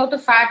done about the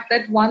fact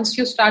that once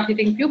you start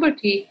hitting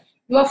puberty,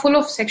 you are full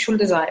of sexual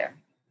desire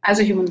as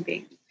a human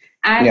being.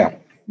 And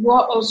you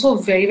are also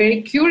very,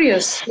 very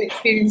curious to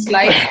experience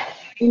life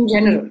in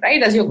general,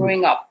 right, as you're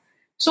growing up.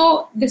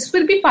 So this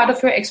will be part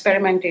of your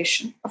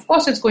experimentation. Of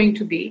course, it's going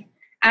to be.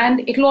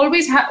 And it'll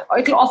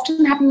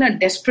often happen in a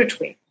desperate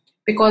way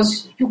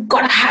because you've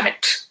got to have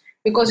it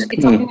because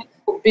it's something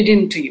that's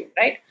forbidden to you,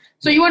 right?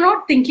 So you are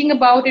not thinking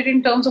about it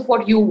in terms of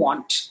what you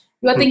want.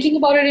 You are thinking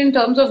about it in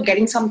terms of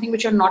getting something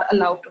which you're not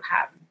allowed to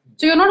have.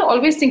 So you're not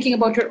always thinking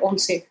about your own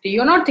safety.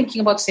 You're not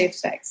thinking about safe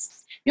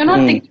sex. You're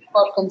not thinking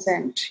about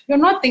consent. You're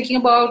not thinking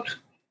about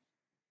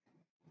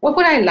what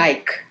would I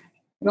like?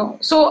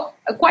 So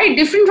quite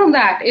different from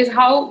that is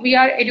how we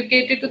are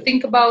educated to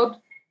think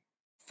about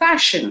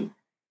fashion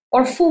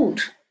or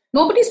food.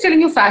 Nobody's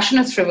telling you fashion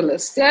is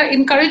frivolous. They are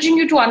encouraging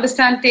you to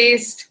understand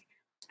taste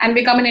and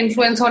become an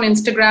influencer on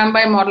Instagram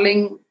by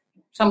modeling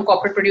some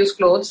corporate produced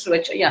clothes, so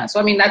that's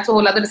a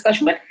whole other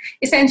discussion. But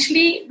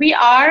essentially, we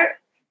are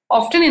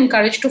often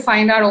encouraged to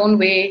find our own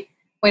way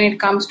when it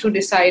comes to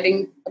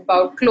deciding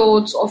about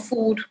clothes or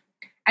food.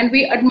 And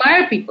we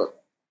admire people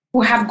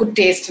who have good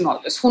taste in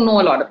all this, who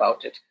know a lot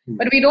about it.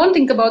 But we don't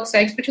think about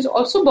sex, which is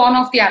also born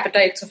of the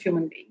appetites of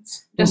human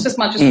beings, just as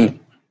much as food.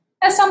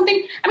 as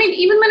something, I mean,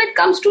 even when it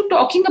comes to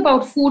talking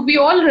about food, we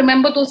all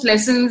remember those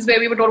lessons where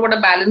we were told what a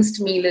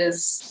balanced meal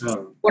is,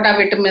 what are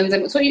vitamins.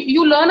 And so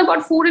you learn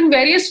about food in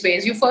various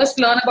ways. You first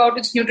learn about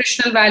its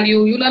nutritional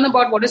value. You learn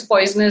about what is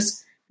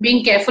poisonous,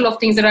 being careful of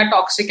things that are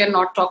toxic and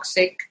not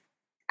toxic.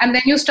 And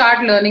then you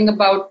start learning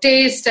about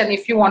taste. And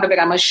if you want to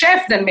become a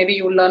chef, then maybe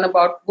you learn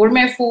about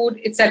gourmet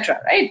food,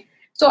 etc. Right?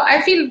 So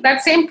I feel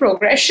that same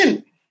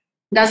progression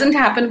doesn't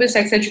happen with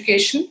sex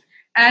education.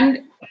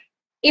 And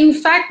in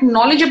fact,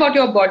 knowledge about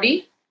your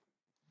body,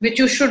 which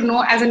you should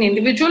know as an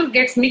individual,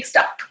 gets mixed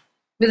up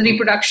with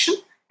reproduction.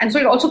 And so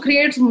it also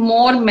creates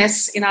more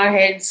mess in our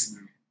heads,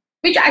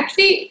 which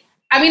actually,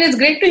 I mean, it's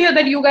great to hear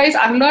that you guys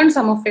unlearn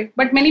some of it,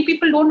 but many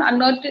people don't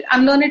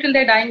unlearn it till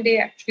their dying day,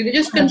 actually. They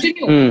just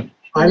continue.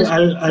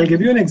 I'll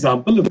give you an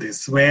example of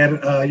this where,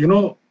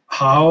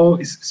 how,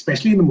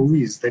 especially in the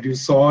movies that you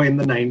saw in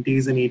the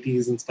 90s and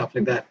 80s and stuff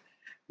like that,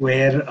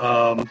 where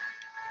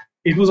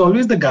it was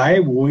always the guy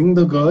wooing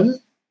the girl,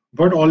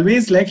 but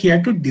always like he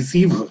had to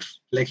deceive her.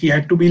 Like he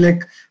had to be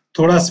like,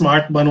 thoda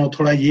smart bano,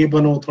 thoda ye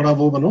bano, thoda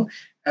wo bano.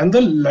 And the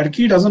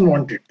ladki doesn't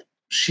want it.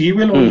 She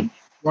will only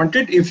want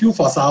it if you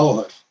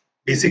fasao her.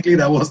 Basically,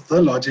 that was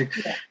the logic.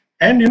 Yeah.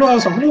 And, I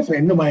was talking to a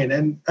friend of mine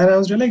and I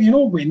was like,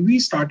 when we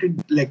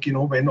started,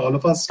 when all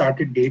of us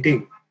started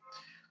dating,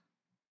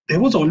 there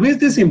was always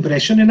this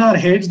impression in our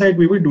heads that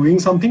we were doing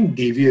something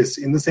devious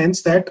in the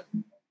sense that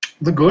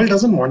the girl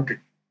doesn't want it.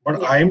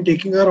 But I am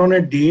taking her on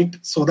a date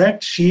so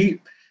that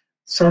she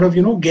sort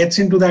of, gets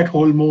into that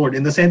whole mode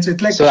in the sense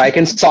it's like... So I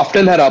can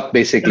soften her up,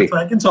 basically. So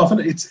I can soften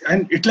it.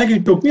 And it's like,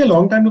 it took me a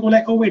long time to go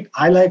like, oh wait,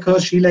 I like her,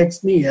 she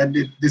likes me. And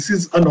this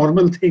is a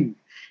normal thing.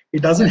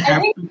 It doesn't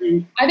have to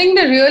be... I think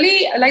the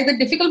really, the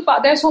difficult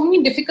part, there are so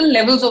many difficult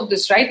levels of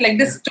this, right? Like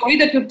this story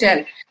that you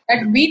tell,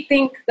 that we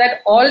think that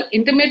all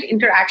intimate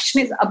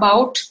interaction is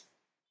about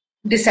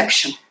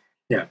deception.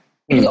 Yeah.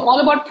 It is all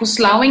about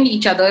puslawing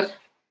each other.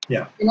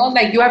 Yeah.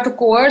 You have to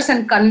coerce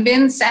and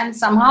convince and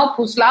somehow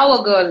puslaw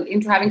a girl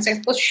into having sex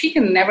because she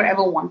can never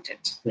ever want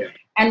it. Yeah.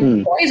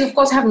 And boys, of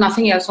course, have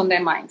nothing else on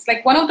their minds.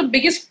 Like one of the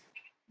biggest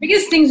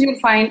things you'll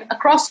find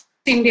across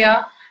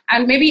India,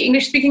 and maybe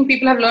English-speaking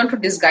people have learned to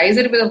disguise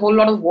it with a whole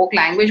lot of woke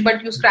language,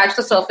 but you scratch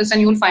the surface and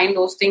you'll find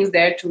those things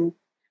there too.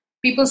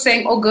 People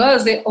saying, oh,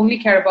 girls, they only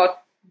care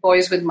about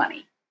boys with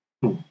money.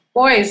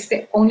 Boys,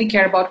 they only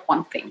care about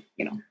one thing,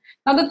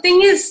 Now, the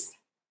thing is,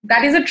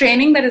 that is a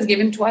training that is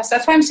given to us.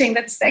 That's why I'm saying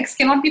that sex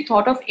cannot be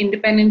thought of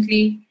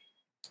independently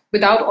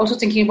without also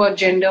thinking about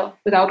gender,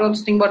 without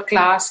also thinking about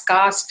class,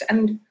 caste,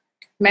 and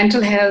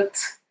mental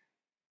health,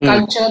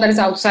 culture that is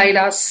outside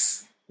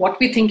us, what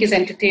we think is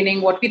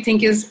entertaining, what we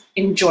think is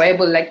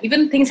enjoyable, like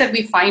even things that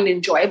we find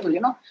enjoyable,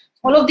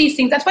 all of these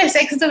things. That's why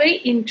sex is a very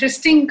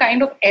interesting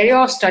kind of area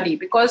of study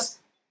because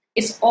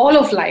it's all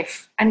of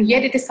life, and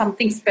yet it is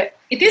something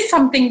it is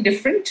something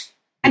different.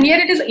 And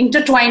yet it is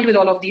intertwined with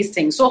all of these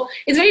things. So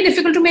it's very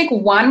difficult to make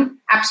one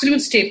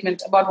absolute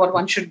statement about what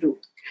one should do.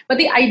 But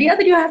the idea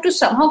that you have to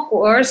somehow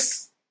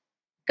coerce,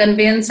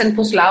 convince, and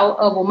puslaw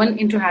a woman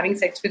into having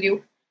sex with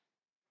you,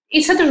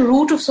 it's at the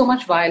root of so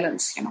much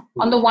violence.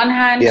 On the one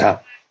hand,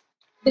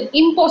 the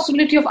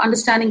impossibility of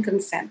understanding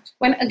consent.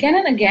 When again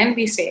and again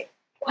we say,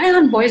 why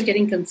aren't boys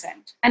getting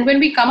consent? And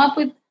when we come up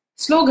with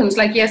slogans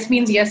like yes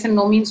means yes and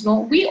no means no,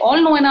 we all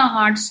know in our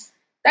hearts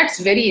that's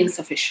very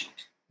insufficient.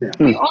 Yeah.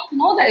 We all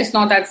know that it's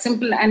not that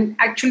simple, and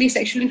actually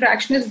sexual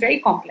interaction is very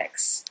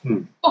complex.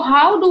 So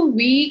how do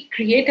we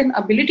create an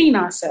ability in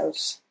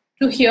ourselves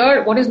to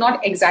hear what is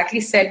not exactly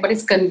said but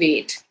is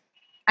conveyed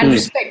and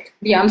respect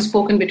the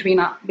unspoken between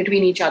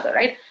each other,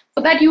 right?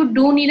 For that you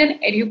do need an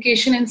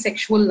education in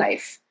sexual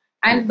life.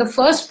 And the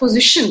first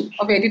position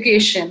of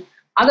education,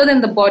 other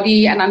than the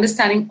body and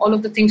understanding all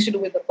of the things to do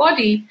with the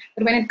body,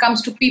 but when it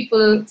comes to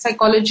people,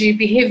 psychology,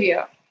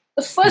 behavior,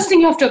 the first thing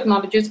you have to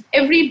acknowledge is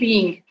every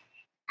being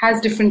has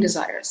different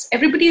desires.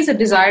 Everybody is a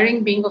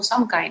desiring being of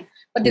some kind,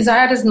 but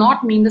desire does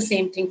not mean the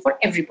same thing for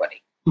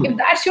everybody. If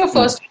that's your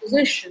first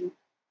position,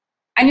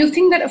 and you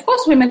think that, of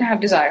course, women have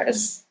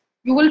desires,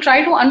 you will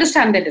try to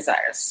understand their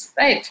desires,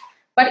 right?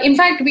 But in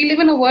fact, we live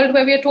in a world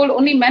where we are told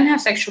only men have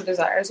sexual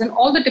desires, and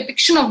all the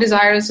depiction of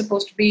desire is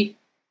supposed to be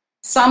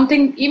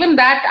something, even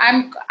that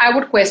I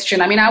would question.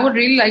 I mean, I would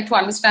really like to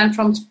understand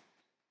from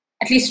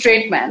at least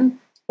straight men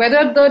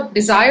whether the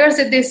desires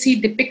that they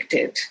see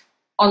depicted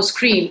on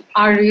screen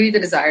are really the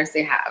desires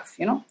they have,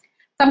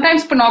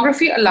 Sometimes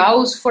pornography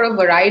allows for a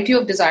variety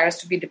of desires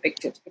to be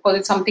depicted because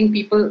it's something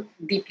people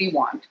deeply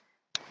want.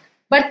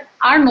 But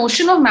our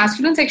notion of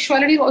masculine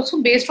sexuality is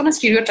also based on a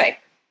stereotype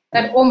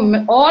that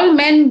all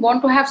men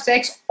want to have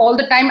sex all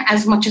the time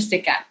as much as they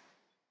can.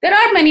 There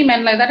are many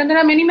men like that, and there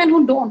are many men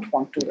who don't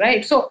want to,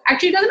 right? So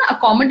actually it doesn't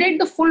accommodate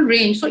the full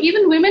range. So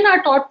even women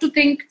are taught to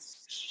think,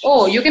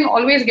 oh, you can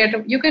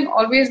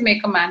always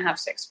make a man have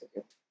sex with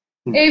you.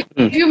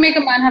 If you make a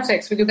man have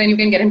sex with you, then you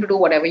can get him to do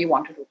whatever you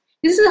want to do.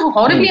 This is a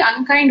horribly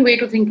unkind way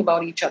to think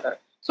about each other.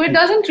 So it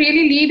doesn't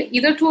really lead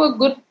either to a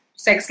good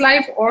sex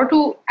life or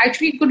to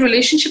actually good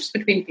relationships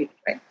between people,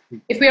 right?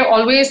 If we are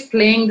always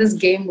playing this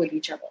game with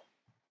each other.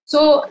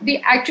 So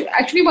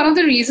actually one of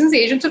the reasons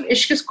Agents of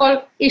Ishq is called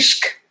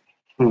Ishq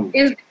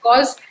is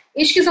because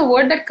Ishq is a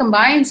word that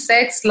combines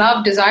sex,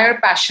 love, desire,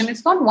 passion.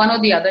 It's not one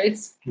or the other.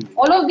 It's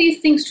all of these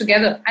things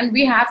together. And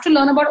we have to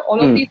learn about all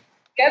of these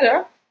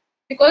together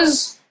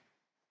because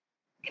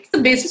it's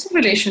the basis of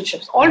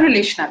relationships, all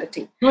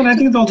relationality. Well, I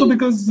think it's also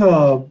because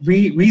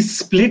we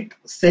split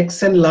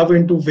sex and love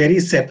into very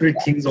separate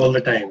things all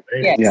the time,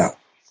 right? Yes.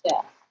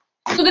 Yeah.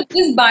 So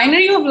this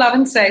binary of love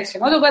and sex,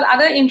 the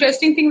other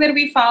interesting thing that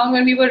we found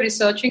when we were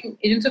researching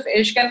Agents of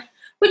Ishq, and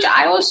which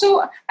I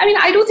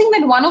do think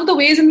that one of the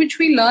ways in which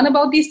we learn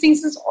about these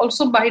things is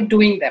also by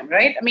doing them,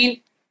 right? I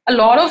mean, a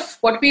lot of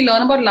what we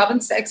learn about love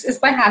and sex is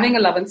by having a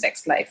love and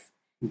sex life.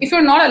 If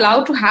you're not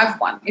allowed to have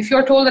one, if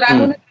you're told that I'm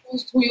going to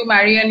choose who you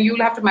marry and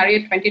you'll have to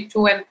marry at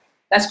 22 and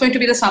that's going to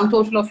be the sum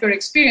total of your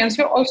experience,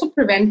 you're also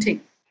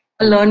preventing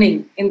a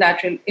learning in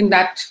that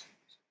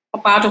a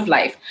part of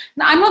life.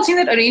 Now, I'm not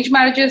saying that arranged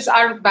marriages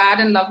are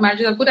bad and love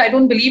marriages are good. I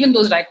don't believe in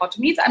those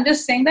dichotomies. I'm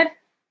just saying that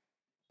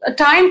a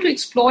time to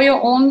explore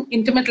your own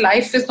intimate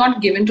life is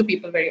not given to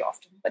people very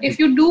often. But if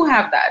you do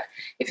have that,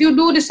 if you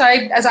do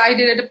decide, as I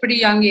did at a pretty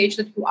young age,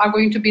 that you are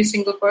going to be a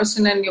single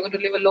person and you're going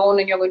to live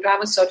alone and you're going to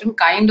have a certain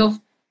kind of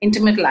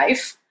intimate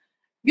life,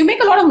 you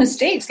make a lot of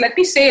mistakes. Let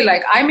me say,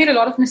 I made a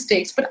lot of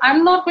mistakes, but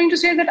I'm not going to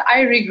say that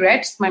I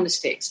regret my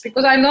mistakes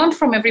because I learned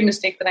from every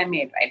mistake that I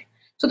made, right?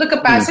 So the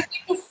capacity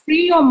to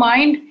free your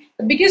mind,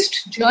 the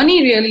biggest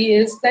journey really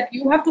is that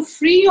you have to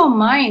free your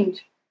mind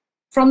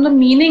from the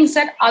meanings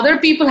that other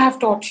people have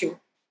taught you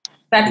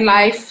that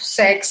life,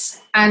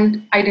 sex,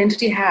 and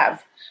identity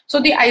have.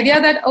 So the idea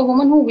that a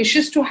woman who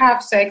wishes to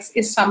have sex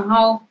is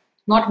somehow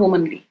not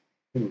womanly.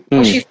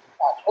 Or she's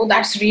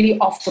that's really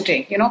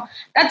off-putting.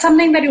 That's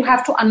something that you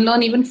have to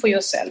unlearn even for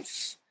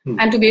yourself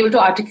and to be able to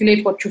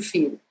articulate what you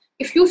feel.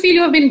 If you feel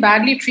you have been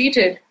badly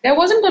treated, there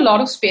wasn't a lot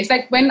of space.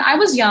 Like when I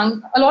was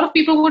young, a lot of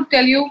people would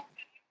tell you,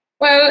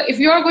 well, if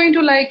you're going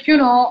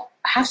to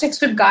have sex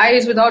with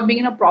guys without being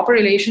in a proper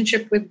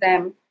relationship with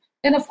them,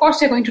 then of course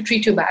they're going to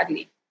treat you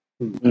badly.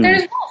 There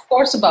is no of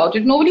course about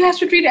it. Nobody has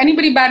to treat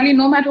anybody badly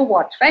no matter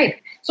what,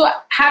 right? So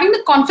having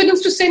the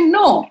confidence to say,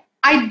 no,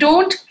 I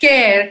don't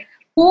care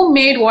who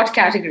made what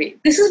category.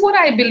 This is what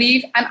I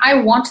believe and I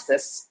want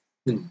this.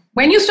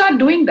 When you start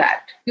doing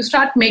that, you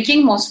start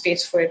making more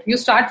space for it. You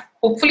start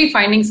hopefully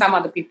finding some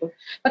other people.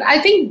 But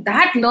I think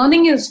that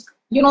learning is,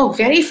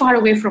 very far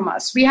away from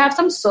us. We have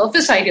some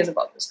surface ideas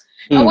about this.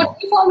 Now, what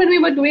we found when we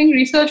were doing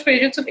research for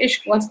Agents of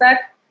Ishq was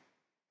that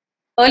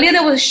earlier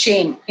there was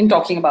shame in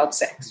talking about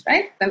sex,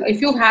 right? And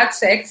if you've had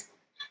sex,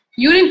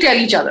 you didn't tell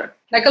each other.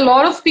 Like a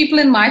lot of people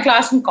in my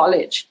class in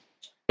college,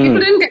 people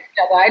didn't tell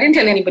each other. I didn't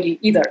tell anybody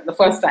either the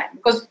first time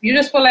because you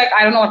just were like,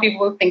 I don't know what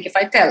people will think if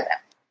I tell them.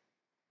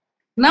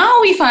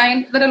 Now we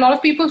find that a lot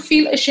of people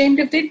feel ashamed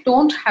if they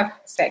don't have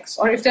sex,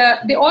 or if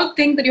they all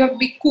think that you have to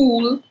be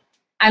cool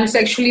and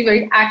sexually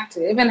very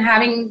active and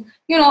having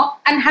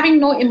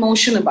no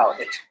emotion about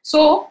it.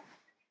 So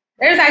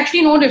there is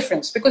actually no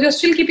difference because you're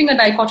still keeping a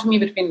dichotomy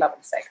between love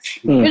and sex.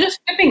 You're just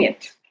flipping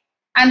it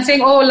and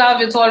saying, oh,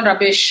 love, it's all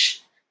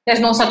rubbish.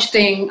 There's no such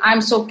thing.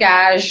 I'm so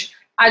cash.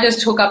 I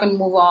just hook up and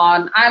move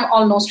on. I'm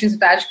all no strings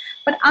attached.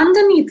 But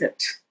underneath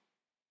it,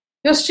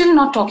 you're still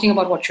not talking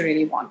about what you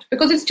really want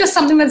because it's just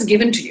something that's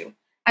given to you.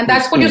 And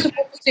that's what you're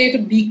supposed to say to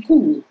be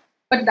cool.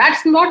 But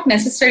that's not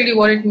necessarily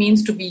what it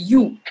means to be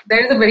you.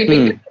 There is a very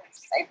big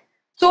difference, right?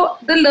 So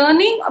the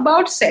learning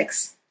about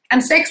sex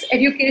and sex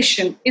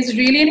education is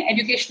really an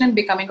education in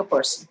becoming a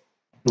person.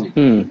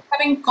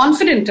 Becoming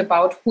confident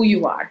about who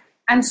you are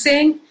and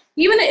saying,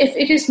 even if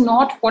it is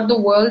not what the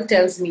world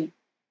tells me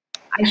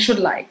I should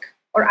like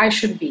or I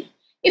should be,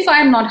 if I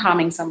am not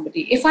harming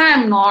somebody, if I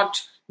am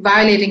not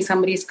violating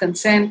somebody's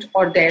consent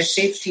or their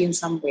safety in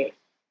some way,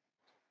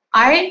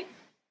 I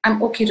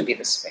am okay to be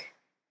this way.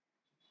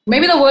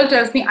 Maybe the world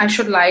tells me I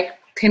should like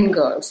thin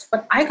girls,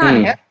 but I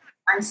can't help it.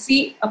 I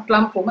see a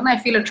plump woman, I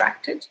feel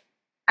attracted,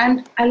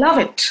 and I love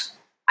it.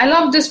 I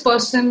love this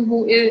person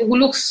who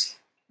looks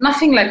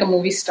nothing like a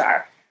movie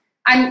star,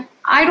 and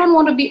I don't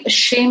want to be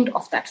ashamed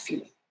of that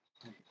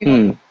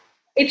feeling.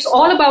 It's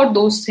all about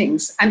those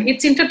things, and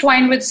it's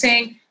intertwined with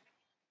saying,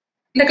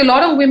 like a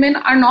lot of women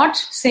are not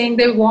saying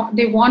they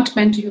want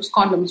men to use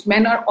condoms.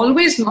 Men are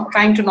always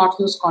trying to not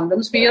use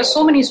condoms. We hear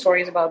so many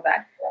stories about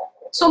that.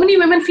 So many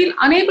women feel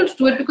unable to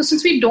do it because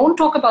since we don't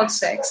talk about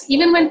sex,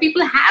 even when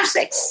people have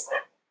sex,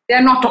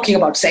 they're not talking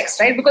about sex,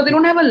 right? Because they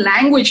don't have a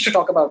language to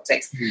talk about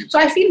sex. So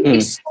I feel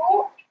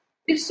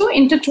it's so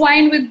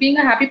intertwined with being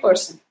a happy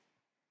person,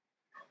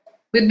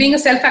 with being a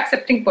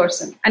self-accepting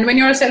person. And when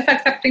you're a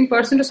self-accepting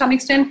person, to some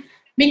extent,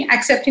 being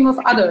accepting of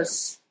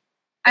others.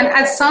 And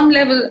at some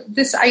level,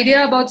 this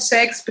idea about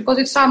sex, because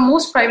it's our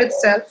most private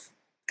self,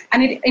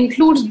 and it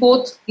includes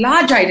both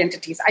large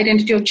identities,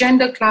 identity of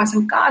gender, class,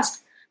 and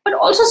caste, but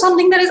also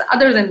something that is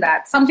other than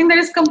that, something that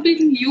is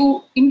completely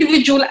you,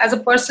 individual as a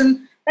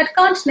person that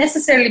can't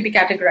necessarily be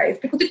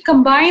categorized because it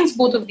combines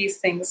both of these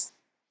things.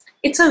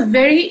 It's a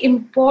very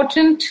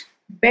important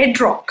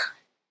bedrock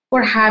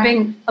for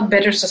having a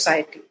better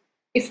society.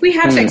 If we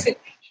have sex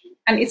education,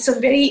 and it's a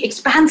very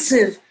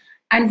expansive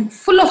and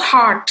full of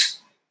heart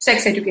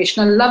sex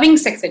education, a loving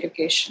sex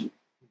education,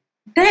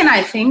 then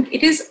I think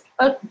it's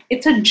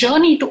a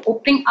journey to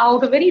opening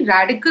out a very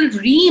radical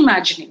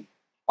reimagining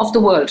of the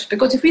world.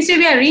 Because if we say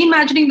we are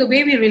reimagining the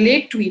way we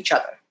relate to each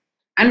other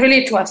and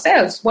relate to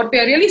ourselves, what we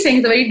are really saying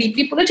is a very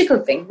deeply political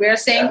thing. We are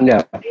saying we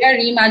are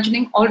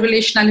reimagining all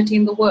relationality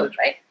in the world,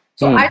 right?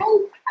 So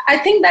I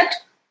think that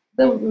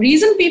the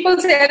reason people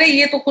say, "Arey,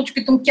 ye to kuch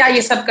bhi tum kya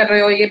ye sab kar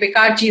rahe ho, ye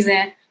bekar cheez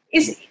hain,"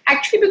 is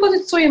actually because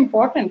it's so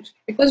important.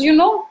 Because,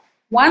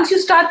 once you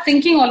start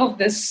thinking all of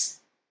this,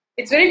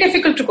 it's very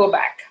difficult to go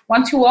back.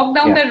 Once you walk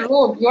down that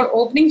road, you're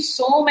opening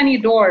so many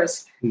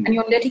doors and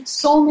you're letting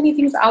so many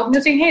things out. And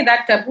you're saying, hey,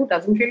 that taboo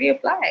doesn't really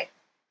apply.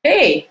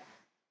 Hey,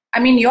 I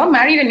mean, you're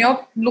married and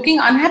you're looking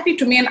unhappy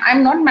to me, and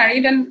I'm not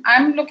married and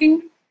I'm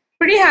looking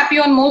pretty happy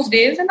on most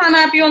days and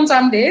unhappy on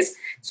some days.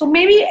 So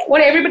maybe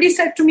what everybody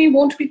said to me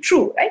won't be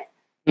true, right?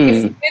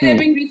 If they're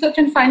doing research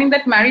and finding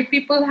that married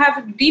people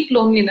have deep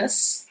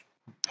loneliness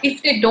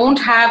if they don't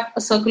have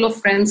a circle of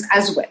friends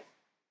as well.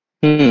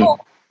 So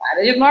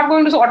marriage is not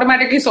going to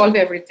automatically solve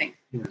everything.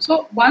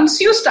 So once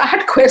you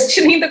start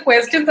questioning, the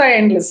questions are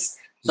endless.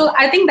 So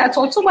I think that's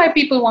also why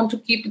people want to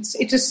keep it.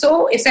 It is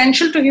so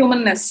essential to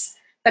humanness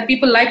that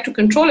people like to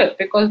control it,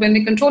 because when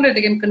they control it,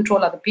 they can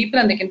control other people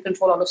and they can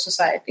control all of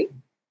society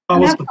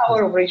and have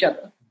power over each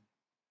other.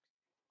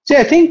 See,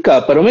 I think,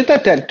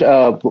 Paromita, that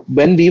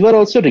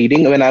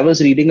when I was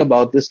reading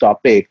about this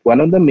topic, one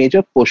of the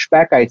major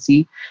pushback I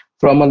see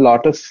from a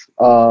lot of,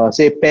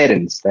 say,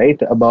 parents,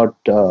 right, about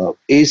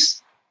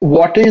is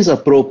what is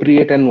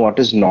appropriate and what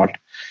is not.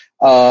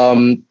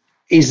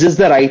 Is this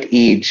the right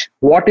age?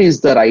 What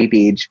is the right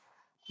age?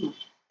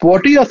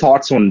 What are your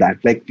thoughts on that?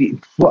 Like,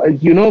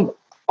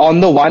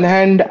 on the one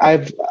hand,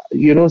 I've,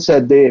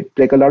 said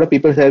a lot of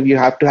people say you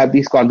have to have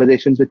these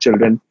conversations with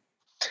children.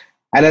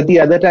 And at the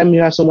other time,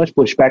 you have so much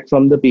pushback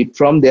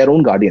from their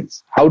own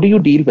guardians. How do you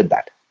deal with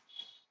that?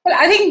 Well,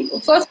 I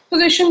think first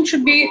position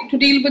should be to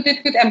deal with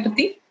it with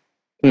empathy.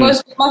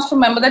 Because you must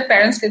remember that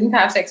parents didn't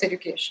have sex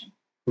education.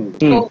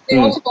 So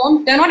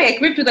they're not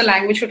equipped with the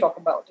language to talk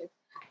about it.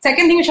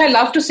 Second thing which I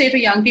love to say to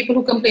young people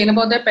who complain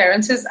about their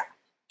parents is,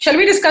 shall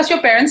we discuss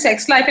your parents'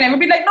 sex life? And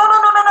everybody like, no,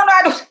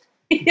 I don't.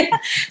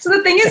 So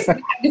the thing is,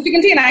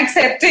 difficulty in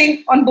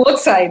accepting on both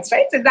sides,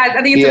 right? So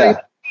I think it's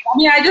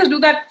I just do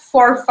that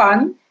for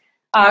fun,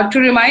 to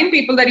remind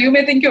people that you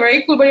may think you're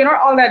very cool, but you're not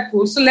all that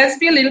cool. So let's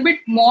be a little bit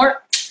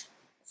more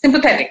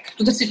sympathetic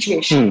to the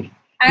situation.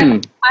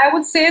 And I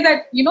would say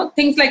that,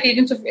 things like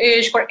Agents of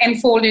Ishq or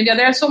Enfold India,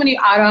 there are so many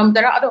ARAM,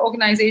 there are other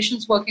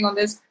organizations working on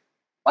this.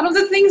 One of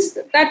the things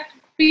that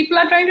people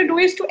are trying to do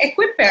is to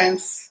equip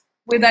parents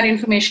with that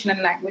information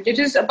and language. It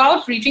is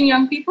about reaching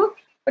young people,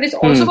 but it's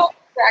also about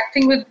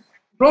interacting with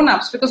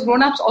grown-ups, because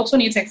grown-ups also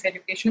need sex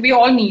education. We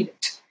all need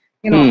it.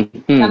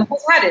 None of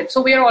us had it.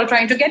 So we are all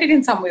trying to get it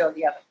in some way or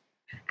the other.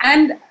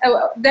 And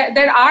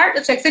there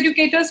are, sex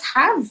educators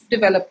have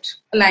developed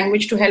a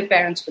language to help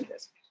parents with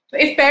this. So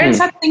if parents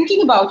are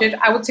thinking about it,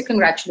 I would say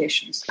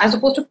congratulations, as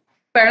opposed to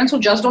parents who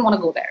just don't want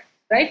to go there,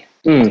 right?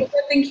 So if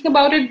they're thinking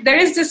about it, there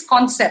is this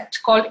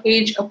concept called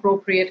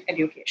age-appropriate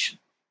education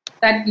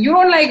that you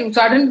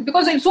don't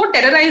because it's so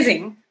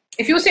terrorizing.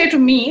 If you say to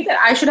me that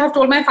I should have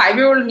told my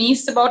 5-year-old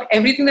niece about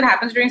everything that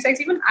happens during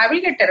sex, even I will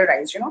get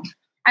terrorized,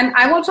 And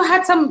I've also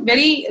had some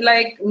very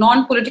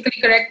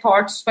non-politically correct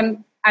thoughts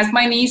when, as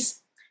my niece,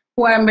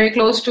 who I'm very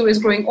close to, is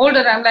growing older,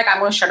 I'm like, I'm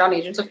going to shut down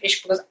Agents of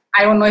Ishq because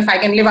I don't know if I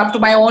can live up to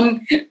my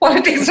own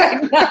politics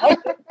right now.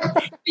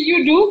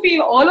 You do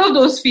feel all of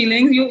those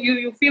feelings.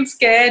 You feel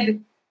scared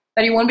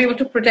that you won't be able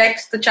to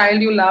protect the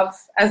child you love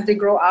as they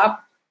grow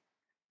up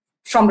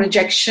from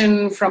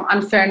rejection, from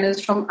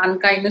unfairness, from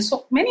unkindness,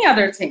 so many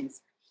other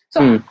things.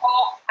 So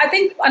I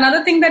think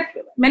another thing that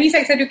many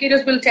sex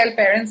educators will tell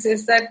parents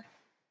is that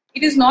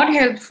it is not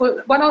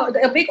helpful.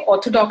 A big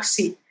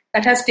orthodoxy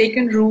that has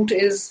taken root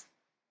is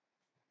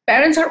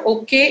parents are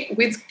okay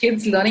with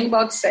kids learning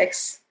about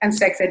sex and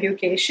sex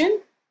education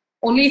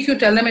only if you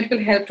tell them it will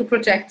help to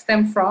protect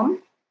them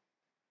from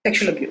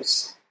sexual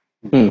abuse.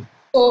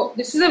 So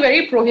this is a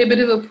very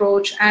prohibitive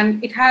approach,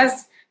 and it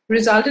has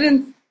resulted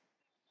in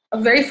a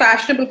very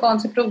fashionable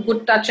concept of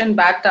good touch and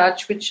bad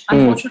touch, which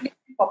unfortunately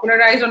is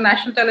popularized on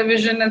national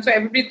television, and so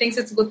everybody thinks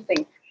it's a good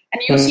thing.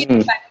 And you see the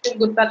language of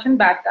good touch and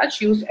bad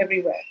touch used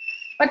everywhere.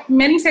 But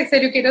many sex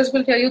educators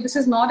will tell you this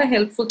is not a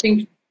helpful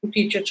thing to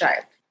teach your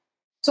child.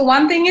 So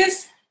one thing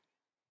is,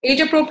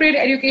 age-appropriate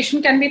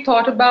education can be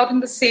thought about in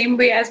the same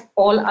way as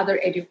all other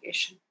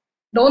education.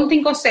 Don't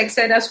think of sex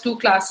ed as 2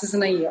 classes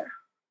in a year.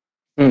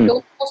 Don't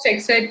think of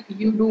sex ed,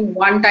 you do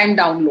one-time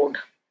download.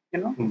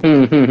 It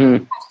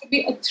has to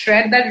be a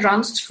thread that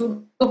runs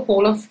through the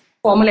whole of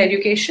formal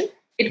education.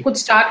 It could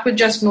start with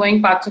just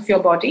knowing parts of your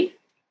body.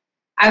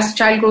 As the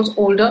child grows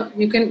older,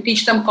 you can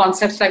teach them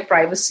concepts like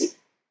privacy.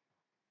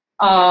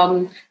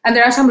 And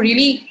there are some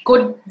really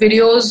good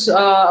videos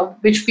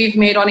which we've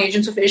made on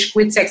Agents of Ishq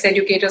with sex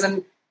educators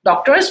and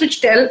doctors,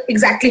 which tell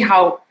exactly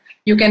how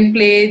you can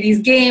play these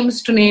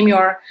games to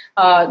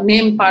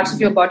name parts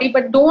of your body,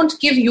 but don't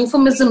give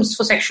euphemisms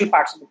for sexual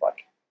parts of the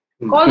body.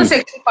 Call the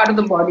sexual part of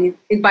the body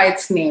by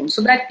its name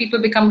so that people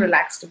become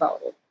relaxed about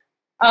it.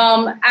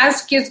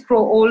 As kids grow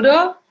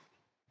older,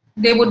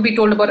 they would be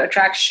told about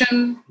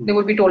attraction, they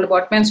would be told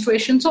about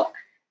menstruation. So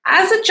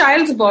as a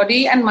child's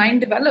body and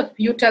mind develop,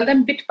 you tell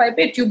them bit by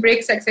bit, you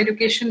break sex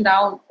education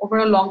down over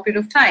a long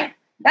period of time.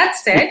 That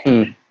said,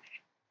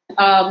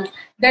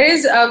 there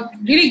is a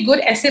really good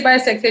essay by a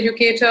sex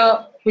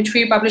educator, which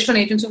we published on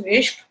Agents of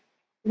Ishq,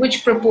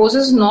 which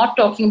proposes not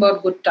talking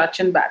about good touch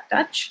and bad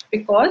touch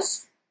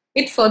because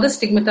it further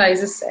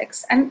stigmatizes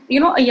sex. And,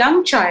 a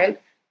young child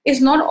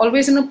is not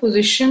always in a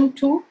position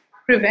to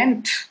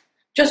prevent.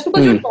 Just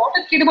because you taught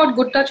a kid about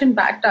good touch and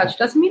bad touch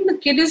doesn't mean the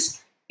kid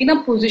is in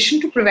a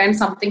position to prevent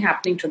something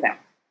happening to them.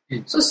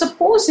 So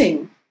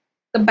supposing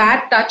the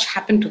bad touch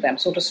happened to them,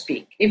 so to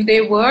speak, if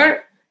they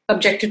were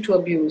subjected to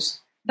abuse,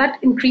 that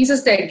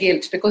increases their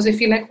guilt because they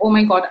feel like, oh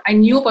my God, I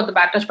knew about the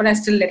bad touch, but I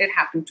still let it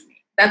happen to me.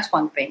 That's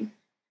one thing.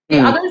 The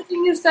other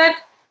thing is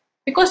that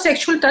because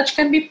sexual touch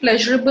can be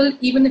pleasurable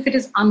even if it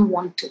is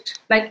unwanted.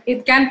 Like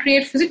it can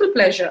create physical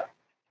pleasure.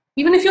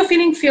 Even if you're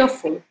feeling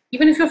fearful,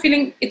 even if you're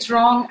feeling it's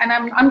wrong and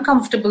I'm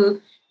uncomfortable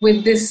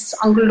with this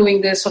uncle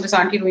doing this or this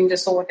auntie doing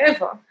this or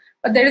whatever,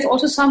 but there is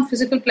also some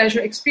physical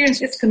pleasure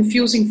experience. It's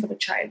confusing for the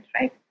child,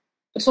 right?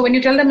 So when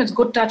you tell them it's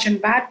good touch and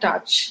bad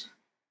touch,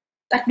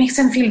 that makes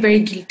them feel very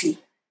guilty.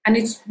 And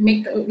it's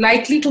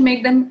likely to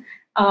make them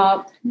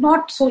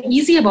not so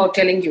easy about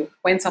telling you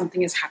when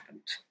something has happened.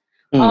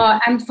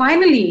 And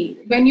finally,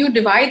 when you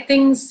divide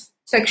things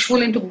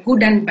sexual into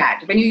good and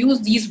bad, when you use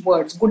these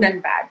words, good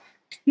and bad,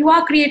 you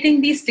are creating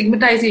these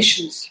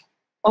stigmatizations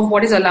of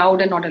what is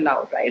allowed and not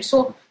allowed, right?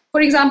 So, for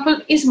example,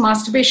 is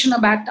masturbation a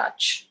bad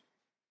touch?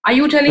 Are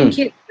you telling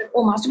kids,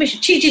 oh,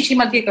 masturbation, chi, chi, chi,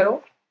 mat ye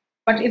karo,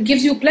 but it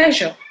gives you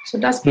pleasure. So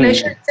does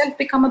pleasure itself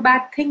become a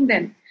bad thing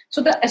then?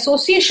 So the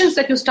associations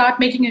that you start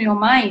making in your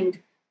mind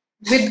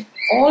with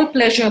all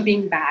pleasure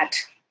being bad,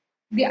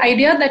 the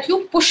idea that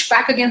you push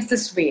back against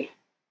this way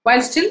while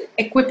still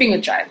equipping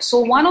a child. So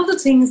one of the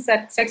things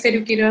that sex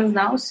educators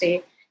now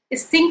say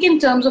is think in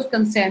terms of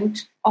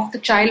consent of the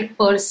child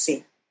per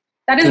se.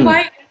 That is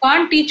why you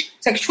can't teach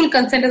sexual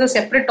consent as a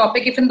separate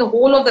topic if in the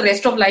whole of the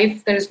rest of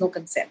life there is no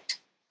consent.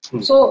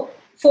 So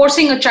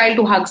forcing a child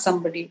to hug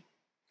somebody,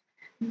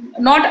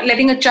 not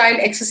letting a child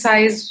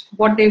exercise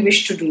what they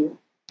wish to do.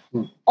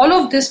 All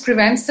of this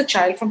prevents the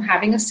child from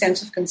having a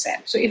sense of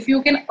consent. So if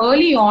you can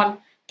early on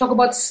talk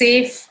about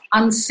safe,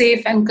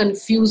 unsafe, and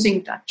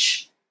confusing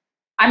touch.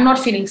 I'm not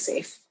feeling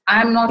safe.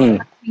 I'm not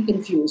feeling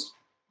confused.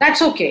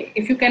 That's okay.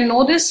 If you can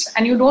know this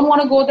and you don't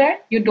want to go there,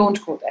 you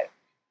don't go there.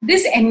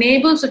 This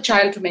enables a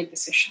child to make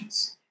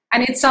decisions.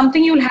 And it's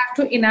something you'll have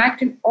to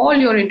enact in all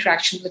your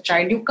interactions with the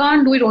child. You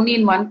can't do it only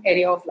in one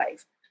area of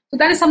life. So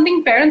that is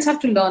something parents have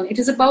to learn. It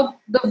is about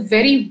the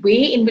very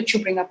way in which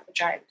you bring up a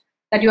child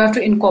that you have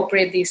to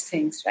incorporate these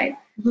things, right?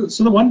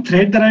 So the one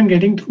thread that I'm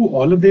getting through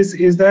all of this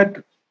is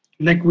that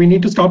we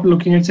need to stop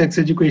looking at sex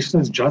education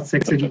as just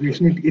sex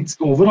education. It's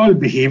overall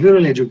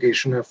behavioral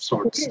education of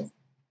sorts.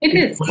 It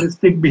is.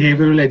 Holistic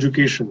behavioral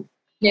education.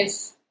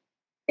 Yes.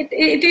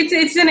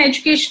 It's an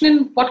education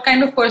in what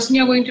kind of person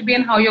you're going to be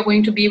and how you're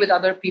going to be with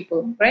other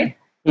people, right?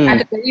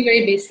 At a very,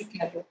 very basic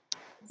level.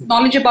 It's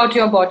knowledge about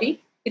your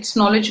body. It's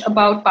knowledge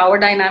about power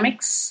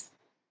dynamics.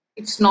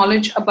 It's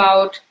knowledge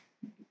about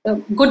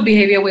good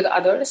behavior with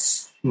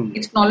others.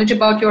 It's knowledge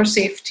about your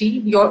safety,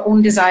 your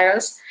own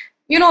desires.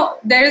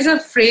 There is a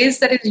phrase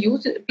that is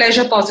used,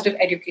 pleasure positive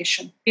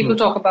education. People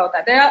talk about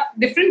that. There are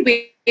different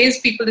ways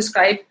people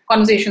describe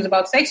conversations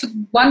about sex.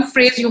 One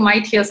phrase you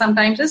might hear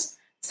sometimes is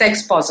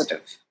sex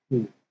positive.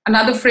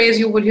 Another phrase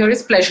you will hear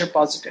is pleasure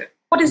positive.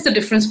 What is the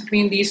difference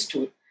between these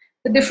two?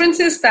 The difference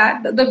is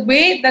that the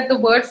way that the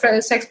word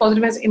sex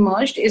positive has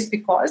emerged is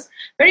because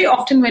very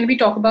often when we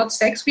talk about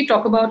sex, we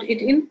talk about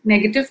it in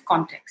negative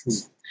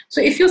contexts. So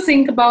if you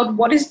think about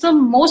what is the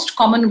most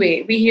common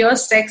way we hear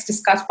sex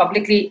discussed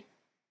publicly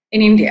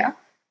in India,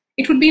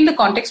 it would be in the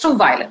context of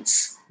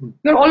violence.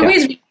 You're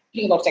always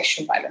reading about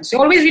sexual violence.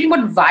 You're always reading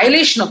about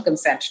violation of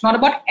consent, not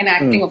about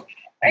enacting of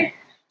consent, right?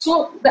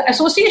 So the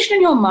association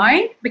in your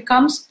mind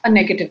becomes a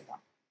negative one.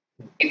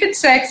 If it's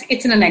sex,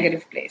 it's in a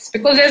negative place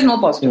because there's no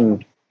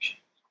positive.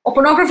 Or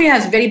pornography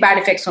has very bad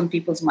effects on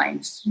people's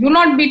minds. You'll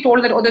not be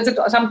told that,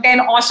 there's some 10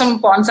 awesome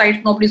porn sites,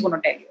 nobody's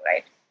going to tell you,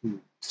 right?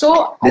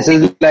 So this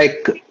is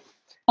like...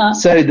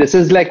 Sorry, this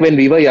is like when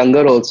we were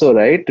younger also,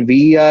 right?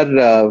 We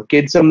are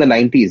kids from the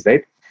 90s,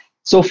 right?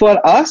 So for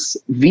us,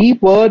 we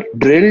were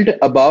drilled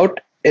about,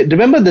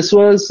 remember this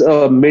was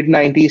mid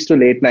 90s to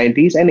late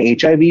 90s and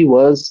HIV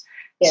was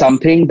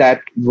something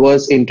that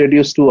was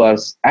introduced to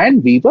us.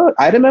 And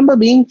I remember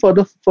being for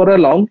a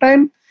long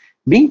time,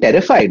 being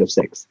terrified of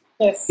sex.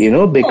 Yes.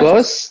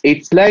 Because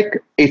it's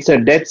like, it's a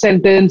death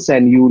sentence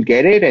and you'll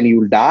get it and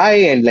you'll die.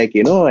 And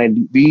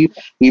and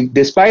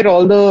despite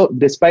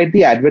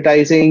the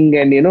advertising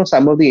and,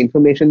 some of the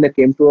information that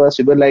came to us,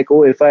 we were like,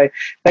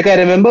 I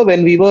remember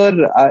when we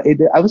were,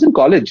 I was in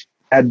college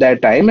at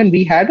that time and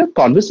we had a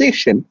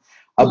conversation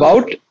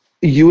about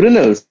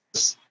urinals,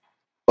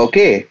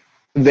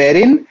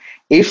 wherein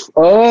if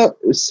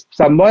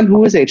someone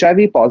who is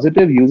HIV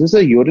positive uses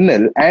a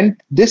urinal, and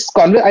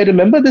I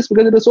remember this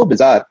because it was so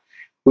bizarre,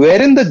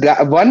 wherein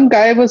one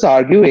guy was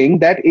arguing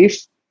that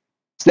if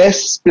they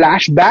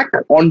splash back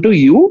onto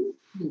you,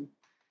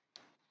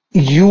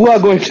 you are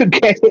going to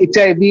get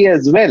HIV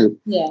as well.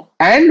 Yeah.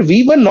 And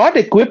we were not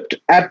equipped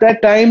at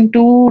that time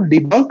to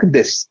debunk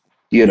this,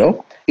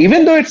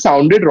 even though it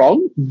sounded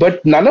wrong,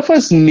 but none of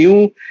us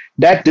knew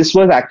that this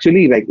was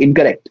actually like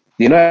incorrect.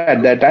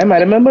 At that time, I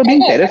remember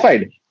being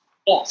terrified.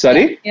 Yeah.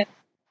 Sorry? Yeah.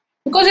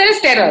 Because there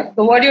is terror.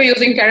 The word you're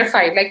using,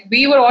 terrified. Like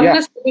we were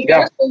always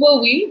so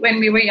were we when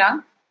we were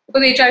young.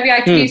 Because HIV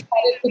actually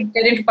started to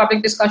get into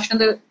public discussion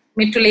in the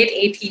mid to late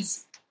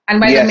 80s.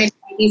 And by the mid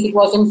 90s, it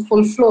was in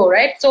full flow,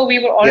 right? So we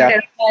were all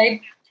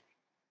terrified.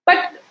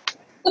 But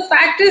the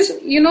fact is,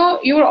 you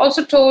were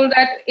also told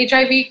that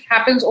HIV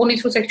happens only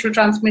through sexual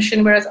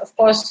transmission, whereas, of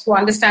course, you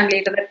understand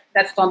later that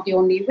that's not the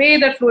only way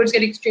that fluids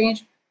get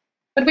exchanged.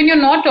 But when you're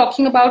not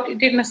talking about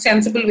it in a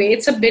sensible way,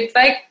 it's a bit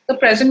like the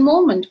present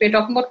moment. We're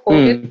talking about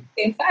COVID in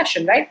the same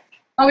fashion, right?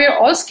 Now, we are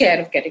all scared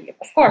of getting it,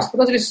 of course,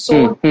 because it is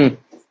so...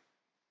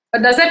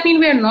 But does that mean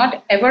we are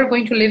not ever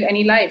going to live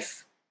any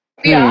life?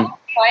 We are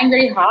trying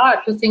very hard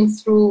to think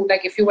through,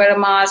 like if you wear a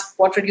mask,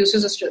 what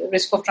reduces the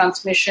risk of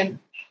transmission.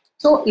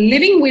 So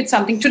living with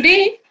something.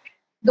 Today,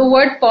 the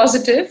word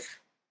positive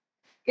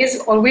is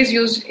always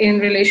used in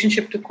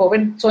relationship to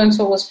COVID.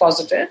 So-and-so was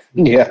positive.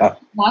 Yeah.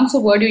 Once a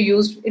word you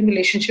used in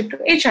relationship to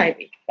HIV,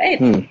 right?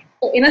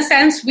 So in a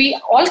sense, we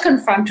all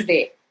confront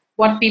today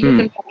what people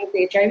confront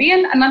with HIV.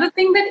 And another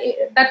thing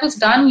that was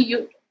done,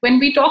 when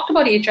we talked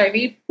about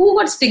HIV, who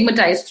got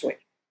stigmatized through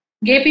it?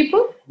 Gay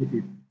people?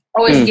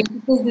 Or is gay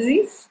people's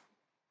disease?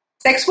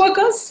 Sex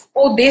workers?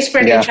 Or they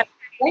spread HIV?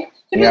 Right?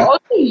 So it was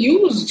also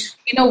used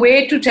in a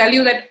way to tell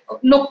you that,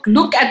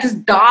 look at this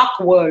dark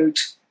world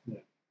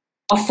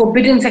of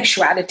forbidden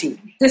sexuality.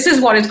 This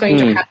is what is going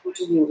to happen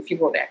to you if you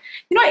go there.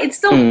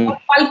 It's what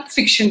Pulp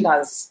Fiction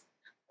does.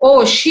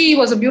 Oh, she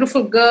was a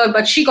beautiful girl,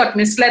 but she got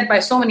misled by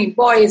so many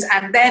boys,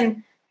 and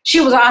then she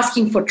was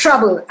asking for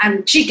trouble,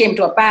 and she came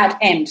to a bad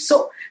end.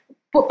 So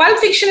Pulp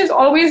Fiction is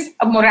always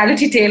a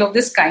morality tale of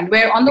this kind,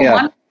 where on the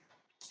one,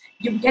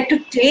 you get to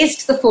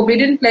taste the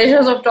forbidden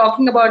pleasures of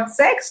talking about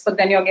sex, but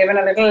then you're given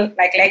a little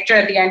lecture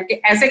at the end.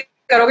 Aise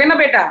karoge na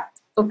beta,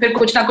 to phir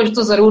kuch na kuch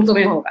to zarur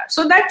tumhe hoga.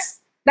 So that's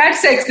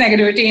sex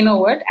negativity in a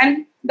word,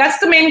 and that's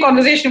the main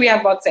conversation we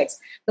have about sex.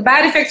 The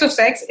bad effects of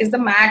sex is the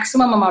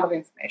maximum amount of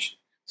information.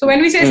 So when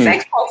we say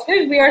sex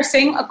positive, we are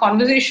saying a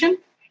conversation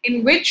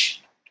in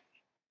which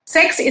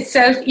sex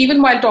itself,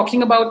 even while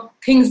talking about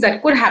things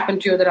that could happen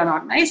to you that are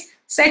not nice,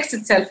 sex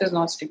itself is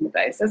not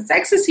stigmatized.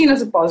 Sex is seen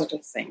as a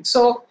positive thing.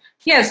 So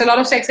yes, a lot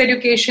of sex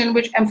education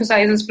which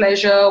emphasizes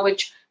pleasure,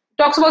 which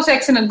talks about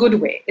sex in a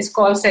good way, is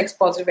called sex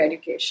positive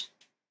education.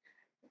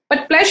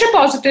 But pleasure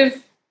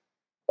positive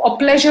or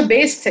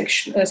pleasure-based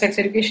sex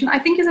education, I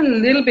think, is a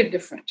little bit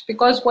different,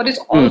 because what is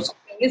also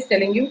is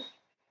telling you,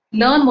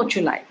 learn what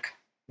you like.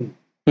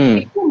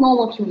 If you know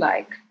what you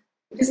like,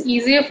 it is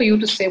easier for you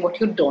to say what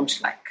you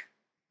don't like.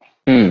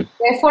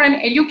 Therefore, an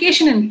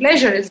education in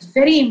pleasure is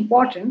very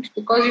important,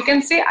 because you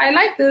can say, I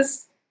like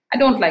this, I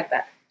don't like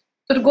that.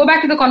 So to go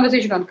back to the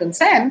conversation on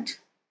consent,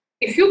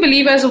 if you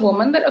believe as a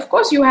woman that, of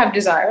course, you have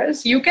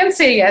desires, you can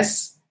say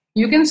yes,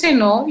 you can say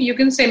no, you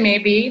can say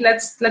maybe,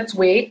 let's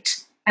wait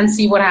and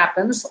see what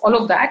happens, all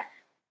of that.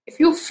 If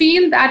you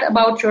feel that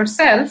about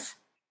yourself,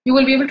 you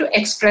will be able to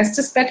express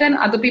this better, and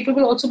other people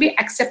will also be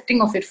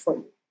accepting of it for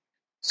you.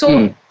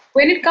 So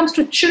when it comes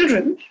to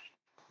children,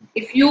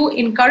 if you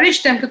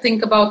encourage them to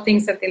think about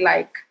things that they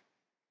like,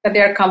 that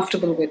they are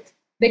comfortable with,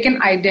 they can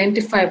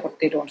identify what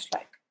they don't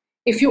like.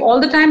 If you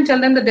all the time tell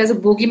them that there's a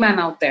boogeyman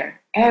out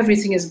there,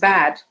 everything is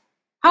bad,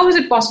 how is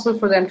it possible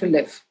for them to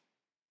live?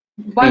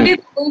 One day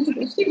they're going to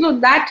do so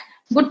that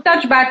good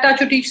touch, bad touch,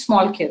 you teach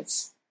small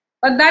kids.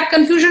 But that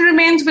confusion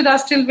remains with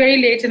us till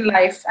very late in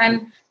life.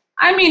 And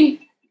I mean,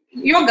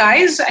 you're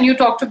guys and you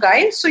talk to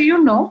guys, so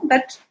you know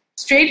that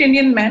straight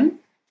Indian men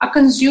are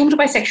consumed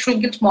by sexual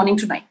guilt morning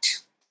to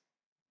night.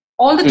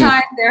 All the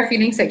time they're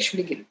feeling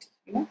sexually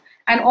guilty,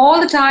 and all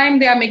the time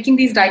they are making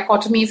these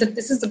dichotomies that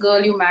this is the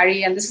girl you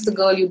marry and this is the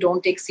girl you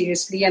don't take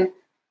seriously. And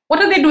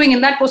what are they doing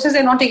in that process?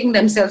 They're not taking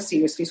themselves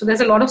seriously. So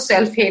there's a lot of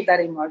self-hate that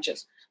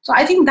emerges. So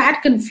I think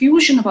that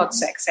confusion about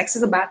sex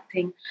is a bad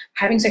thing.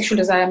 Having sexual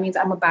desire means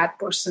I'm a bad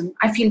person.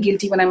 I feel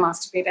guilty when I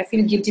masturbate. I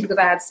feel guilty because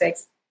I had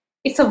sex.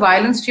 It's a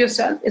violence to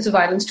yourself. It's a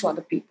violence to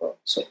other people.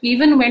 So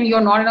even when you're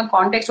not in a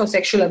context of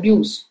sexual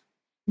abuse,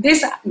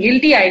 this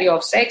guilty idea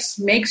of sex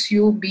makes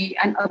you be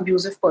an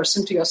abusive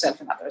person to yourself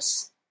and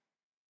others.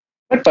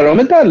 But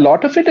Paromita, a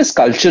lot of it is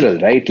cultural,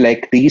 right?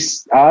 Like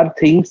these are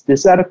things,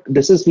 this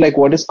is like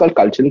what is called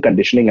cultural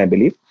conditioning, I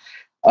believe.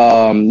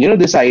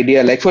 This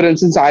idea, like for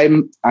instance, I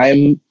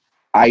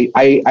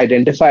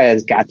identify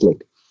as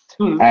Catholic.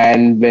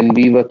 And when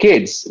we were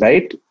kids,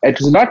 right, it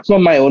was not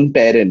from my own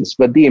parents,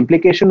 but the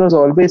implication was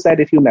always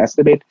that if you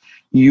masturbate,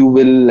 you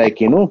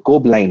will go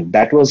blind.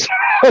 That was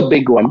a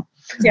big one.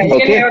 Yeah, you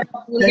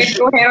get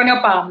your hair on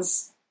your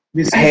palms.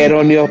 We see hair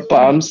on your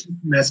palms.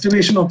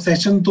 masturbation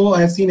obsession though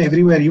I have seen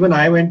everywhere. Even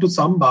I went to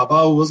some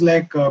Baba who was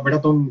like, "Beta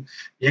tum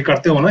ye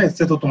karte ho na, isse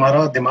to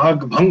tumhara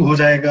dimag bhang ho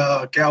jayega,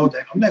 kya ho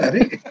jayega?" I'm like,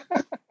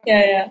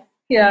 "Arey."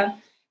 Yeah.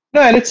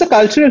 No, and it's a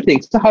cultural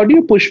thing. So how do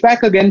you push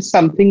back against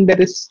something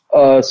that is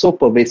so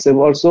pervasive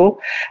or so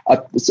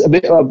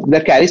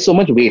that carries so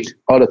much weight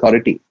or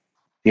authority,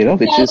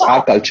 which is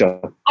our culture?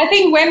 I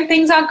think when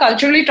things are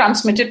culturally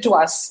transmitted to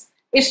us,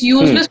 it's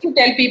useless to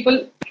tell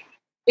people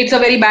it's a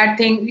very bad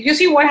thing. You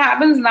see what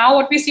happens now,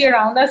 what we see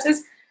around us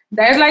is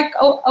there's like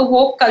a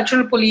woke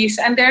cultural police,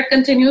 and they're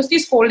continuously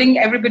scolding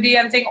everybody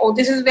and saying, oh,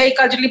 this is very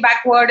culturally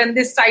backward and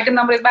this item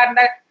number is bad. And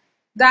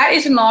that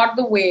is not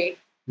the way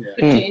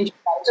to change.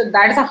 So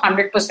that is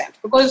 100%.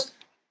 Because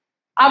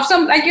of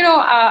some,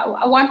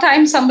 one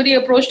time somebody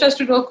approached us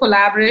to do a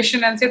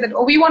collaboration and said that,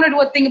 oh, we want to do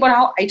a thing about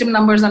how item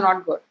numbers are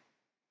not good.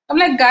 I'm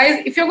like,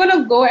 guys, if you're going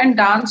to go and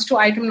dance to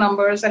item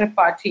numbers at a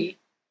party,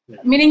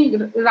 meaning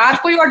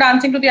raat ko you are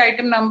dancing to the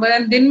item number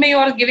and din mein you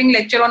are giving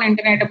lecture on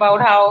internet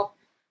about how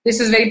this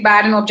is very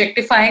bad and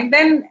objectifying,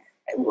 then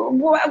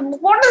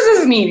what does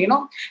this mean,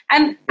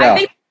 And I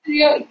think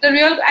the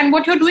real, and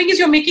what you're doing is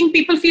you're making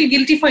people feel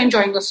guilty for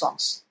enjoying the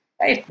songs,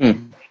 right? The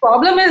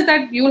problem is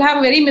that you'll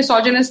have very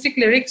misogynistic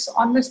lyrics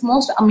on this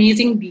most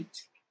amazing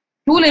beat.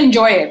 You'll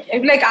enjoy it.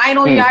 You'll be like, I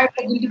know you have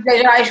a guilty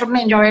pleasure, I shouldn't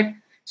enjoy it.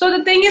 So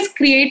the thing is,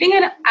 creating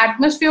an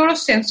atmosphere of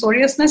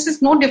censoriousness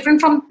is no different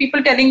from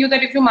people telling you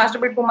that if you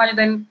masturbate too much,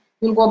 then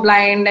you'll go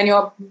blind and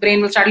your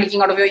brain will start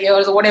leaking out of your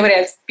ears or whatever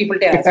else people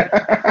tell us.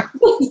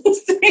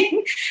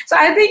 So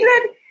I think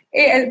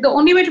that the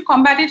only way to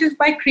combat it is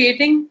by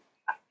creating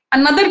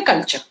another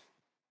culture.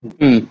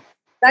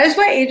 That is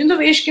why Agents of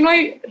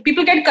Ishq,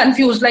 people get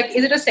confused. Like,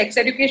 is it a sex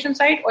education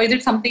site or is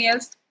it something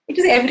else? It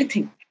is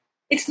everything.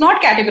 It's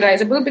not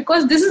categorizable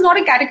because this is not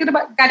a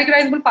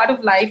categorizable part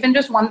of life, and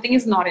just one thing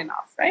is not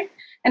enough, right?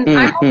 And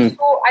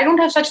I don't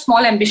have such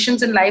small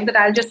ambitions in life that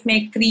I'll just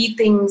make 3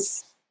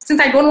 things.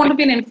 Since I don't want to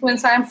be an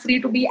influencer, I'm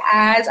free to be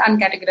as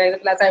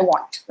uncategorizable as I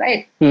want,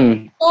 right?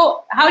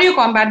 So how do you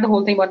combat the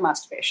whole thing about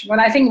masturbation? Well,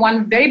 I think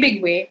one very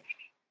big way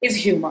is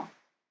humor.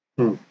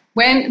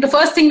 When the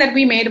first thing that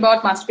we made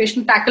about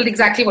masturbation tackled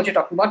exactly what you're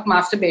talking about,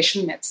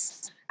 masturbation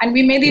myths. And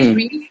we made these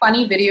really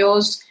funny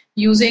videos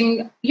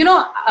using,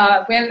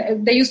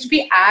 when there used to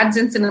be ads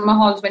in cinema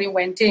halls when you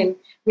went in,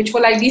 which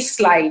were like these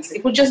slides.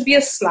 It would just be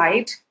a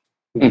slide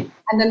and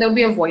then there would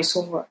be a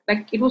voiceover.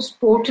 Like, it was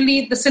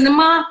totally,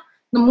 the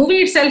movie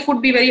itself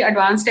would be very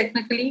advanced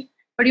technically,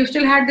 but you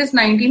still had this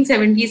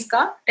 1970s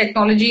ka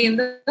technology in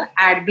the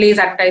ad, Blaze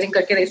advertising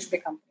karke they used to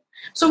become.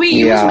 So we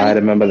used I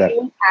remember that.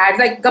 ads,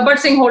 like Gabbar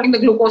Singh holding the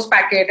glucose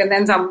packet and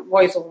then some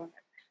voiceover.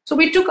 So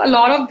we took a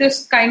lot of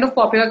this kind of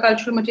popular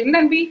cultural material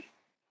and we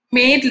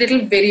made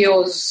little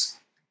videos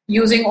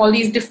using all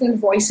these different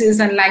voices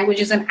and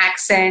languages and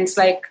accents,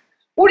 like,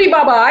 Uri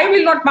Baba, I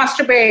will not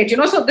masturbate,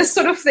 so this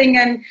sort of thing.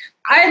 And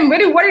I am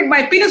very worried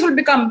my penis will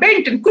become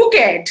bent and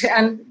crooked.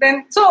 And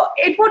then, so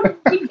it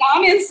would be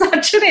done in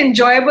such an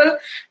enjoyable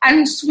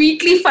and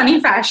sweetly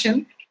funny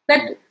fashion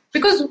that,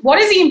 because what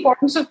is the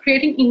importance of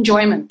creating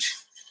enjoyment?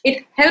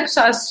 It helps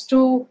us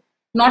to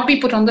not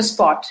be put on the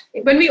spot.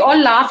 When we all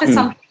laugh at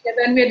something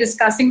together and we are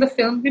discussing the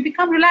film, we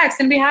become relaxed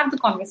and we have the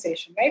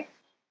conversation, right?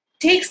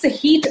 Takes the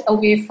heat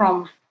away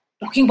from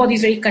talking about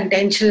these very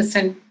contentious,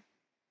 and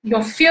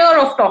your fear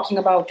of talking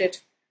about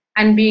it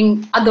and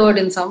being othered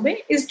in some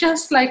way is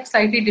just like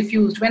slightly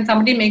diffused when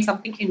somebody makes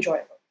something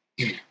enjoyable.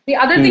 The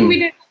other thing we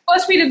did,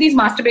 first we did these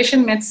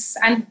masturbation myths,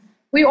 and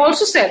we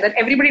also said that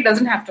everybody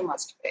doesn't have to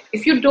masturbate.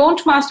 If you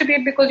don't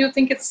masturbate because you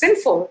think it's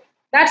sinful,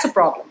 that's a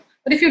problem.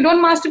 But if you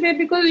don't masturbate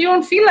because you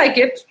don't feel like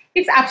it,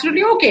 it's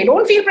absolutely okay.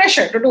 Don't feel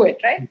pressure to do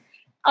it, right?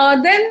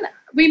 Then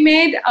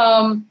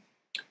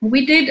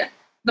we did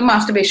the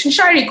masturbation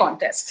shairi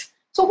contest.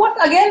 So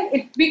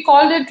we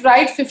called it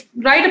write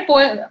a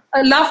poem,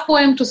 a love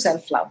poem to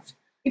self-love.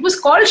 It was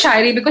called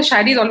shairi because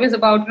shairi is always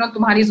about,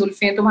 tumhari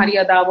zulfe, tumhari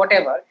ada,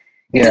 whatever.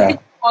 Yeah.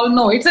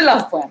 It's a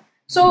love poem.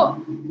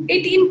 So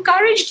it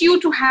encouraged you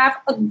to have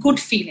a good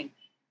feeling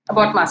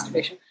about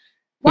masturbation.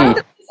 One of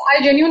the things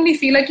I genuinely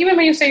feel like, even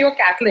when you say you're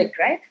Catholic,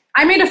 right?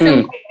 I made a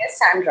film called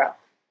Sandra,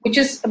 which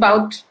is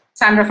about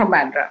Sandra from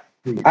Bandra.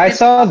 I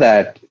saw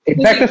that.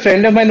 In fact, a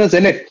friend of mine was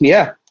in it.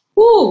 Yeah.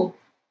 Who?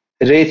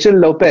 Rachel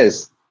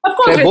Lopez. Of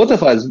course. Both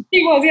of us.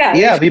 She was, yeah.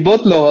 Yeah, we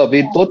both know her.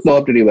 We both know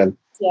her pretty well.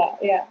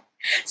 Yeah.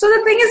 So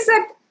the thing is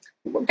that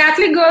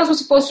Catholic girls were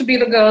supposed to be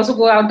the girls who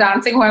go out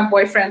dancing, who have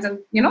boyfriends, and,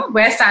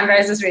 where Sandra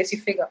is this racy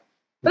figure.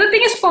 But the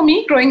thing is, for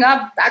me, growing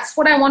up, that's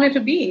what I wanted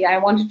to be. I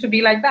wanted to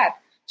be like that.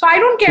 So I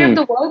don't care if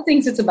the world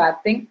thinks it's a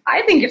bad thing.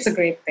 I think it's a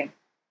great thing.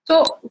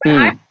 So when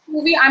I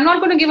movie, I'm not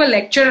going to give a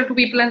lecture to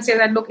people and say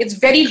that, look, it's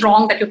very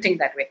wrong that you think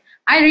that way.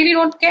 I really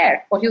don't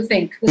care what you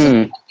think.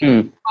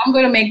 I'm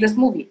going to make this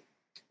movie.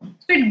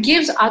 So it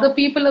gives other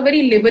people a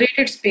very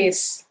liberated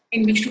space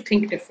in which to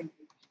think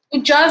differently.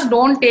 You just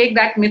don't take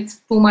that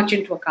myth too much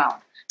into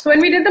account. So when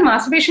we did the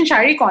masturbation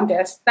shairi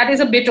contest, that is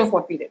a bit of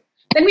what we did.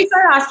 Then we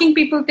started asking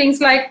people things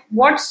like,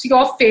 what's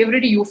your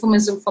favorite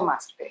euphemism for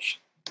masturbation?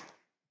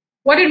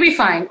 what did we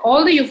find?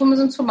 All the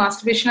euphemisms for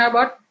masturbation are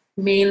about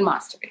male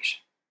masturbation.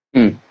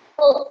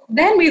 So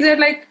then we said,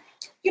 like,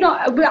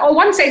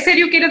 one sex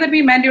educator that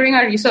we met during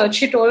our research,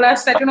 she told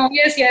us that,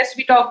 yes,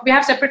 we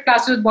have separate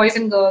classes with boys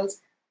and girls,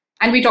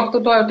 and we tell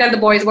the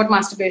boys about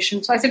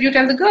masturbation. So I said, you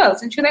tell the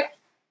girls. And she's like,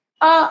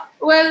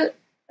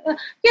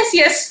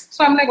 yes.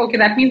 So I'm like, okay,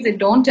 that means they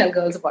don't tell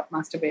girls about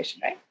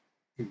masturbation, right?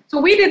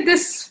 So we did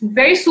this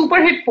very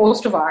super hit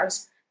post of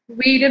ours.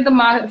 We did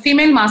the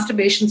female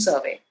masturbation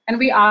survey, and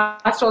we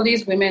asked all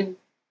these women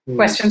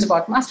questions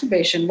about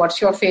masturbation. What's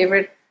your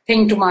favorite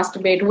thing to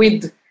masturbate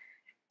with?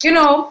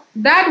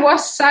 That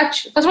was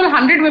first of all,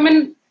 100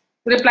 women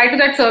replied to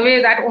that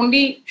survey. That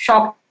only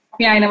shocked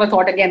me. I never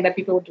thought again that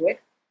people would do it.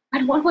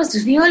 And what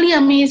was really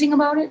amazing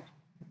about it,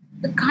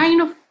 the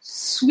kind of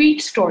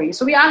sweet story.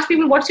 So we asked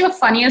people, what's your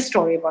funniest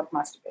story about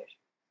masturbation?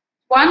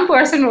 One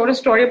person wrote a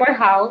story about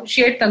how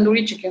she ate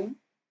tandoori chicken,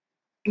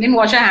 didn't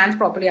wash her hands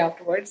properly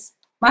afterwards,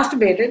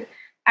 masturbated,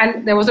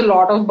 and there was a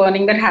lot of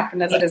burning that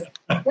happened as a result.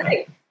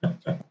 Right.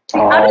 The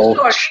other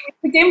story, which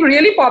became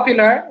really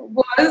popular,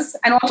 was,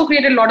 and also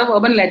created a lot of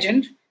urban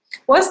legend,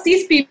 was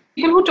these people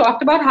who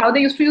talked about how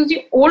they used to use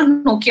the old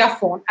Nokia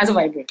phone as a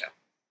vibrator.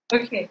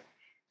 Okay.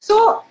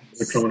 So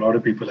from a lot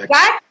of people,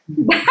 that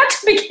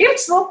became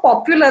so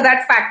popular,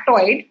 that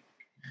factoid,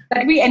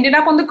 that we ended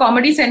up on the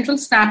Comedy Central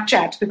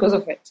Snapchat because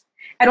of it.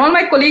 And all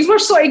my colleagues were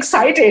so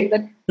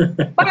excited.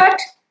 But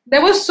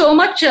there was so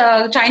much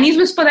Chinese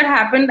whisper that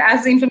happened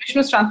as the information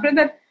was transferred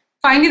that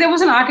finally there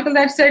was an article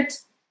that said,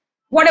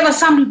 whatever,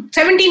 some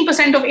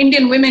 17% of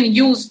Indian women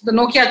use the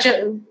Nokia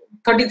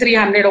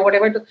 3300 or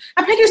whatever.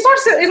 I'm like, it's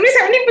only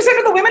 17%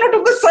 of the women who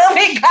took the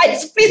survey,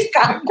 guys. Please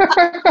come.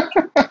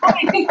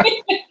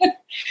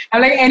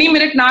 I'm like, any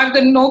minute now, if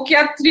the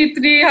Nokia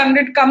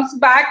 3300 comes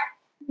back,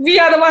 we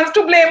are the ones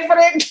to blame for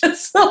it.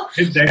 So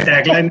that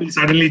tagline will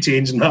suddenly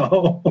change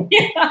now.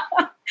 Yeah.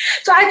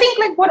 So I think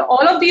like what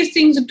all of these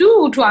things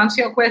do, to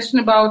answer your question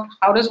about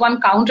how does one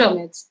counter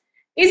myths,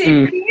 is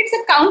it creates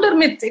a counter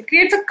myth. It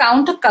creates a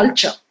counter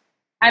culture.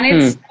 And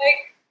it's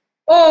like,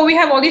 oh, we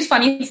have all these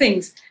funny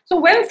things. So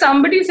when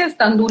somebody says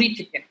tandoori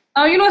chicken,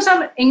 now,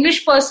 some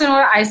English person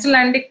or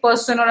Icelandic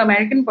person or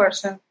American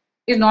person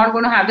is not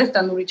going to have this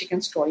tandoori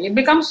chicken story. It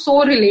becomes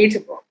so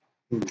relatable.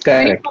 Correct.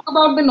 When you talk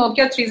about the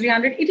Nokia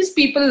 3300, it is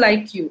people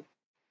like you.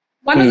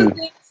 One of the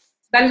things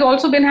that has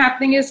also been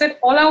happening is that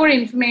all our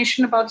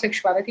information about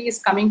sexuality is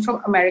coming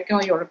from American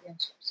or European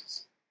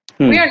sources.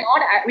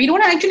 We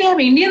don't actually have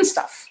Indian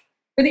stuff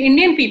with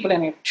Indian people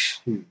in it,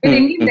 with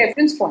Indian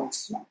reference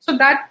points. So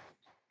that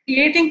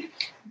creating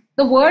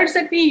the words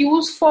that we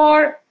use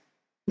for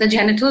the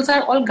genitals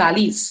are all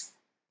galis.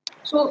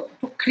 So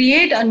to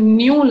create a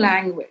new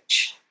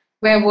language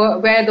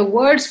where the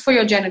words for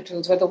your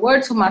genitals, where the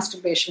words for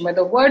masturbation, where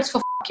the words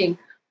for fucking,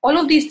 all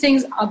of these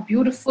things are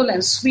beautiful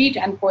and sweet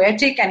and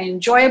poetic and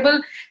enjoyable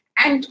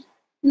and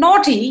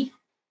naughty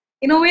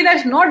in a way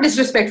that's not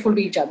disrespectful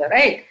to each other,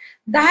 right?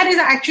 That is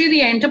actually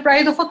the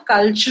enterprise of a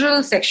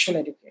cultural sexual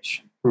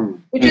education,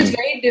 which is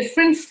very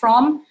different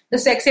from the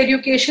sex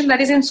education that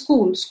is in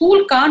school.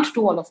 School can't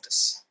do all of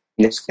this.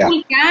 Yes,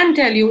 School can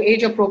tell you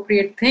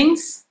age-appropriate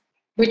things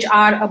which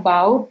are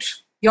about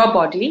your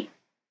body,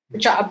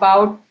 which are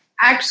about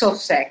acts of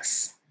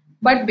sex.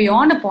 But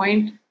beyond a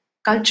point,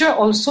 culture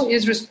also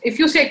is, if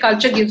you say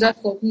culture gives us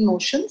certain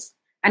notions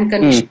and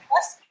conditions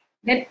us,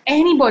 then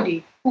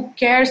anybody who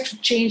cares to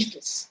change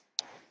this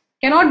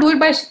cannot do it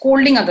by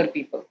scolding other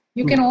people.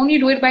 You can only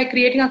do it by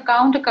creating a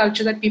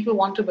counterculture that people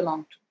want to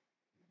belong to.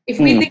 If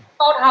we think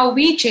about how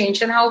we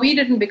changed and how we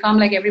didn't become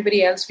like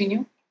everybody else we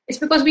knew, it's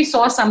because we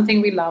saw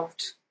something we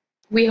loved.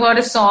 We heard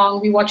a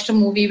song, we watched a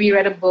movie, we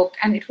read a book,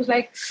 and it was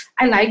like,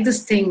 I like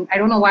this thing. I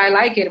don't know why I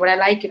like it, but I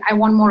like it. I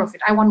want more of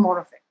it. I want more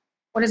of it.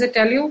 What does it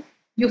tell you?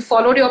 You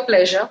followed your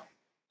pleasure.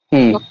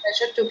 Your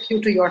pleasure took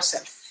you to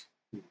yourself.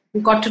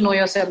 You got to know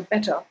yourself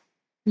better.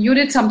 You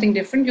did something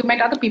different. You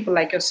met other people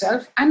like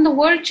yourself, and the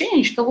world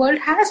changed. The world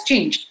has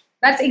changed.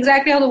 That's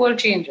exactly how the world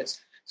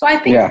changes. So I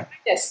think,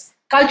 yes,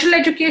 cultural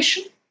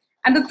education.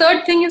 And the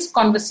third thing is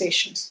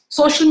conversations.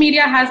 Social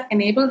media has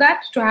enabled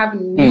that to have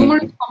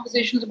numerous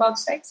conversations about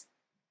sex.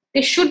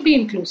 They should be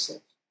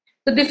inclusive.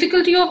 The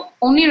difficulty of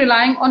only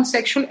relying on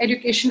sexual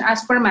education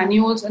as per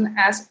manuals and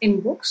as in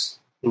books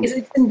is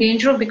it's in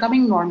danger of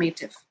becoming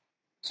normative.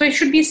 So it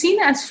should be seen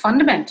as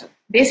fundamental,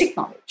 basic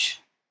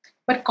knowledge.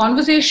 But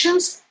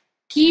conversations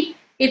keep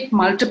it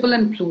multiple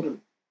and plural.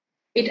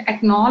 It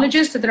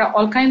acknowledges that there are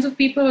all kinds of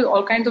people with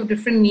all kinds of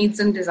different needs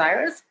and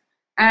desires.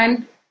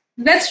 And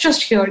let's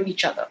just hear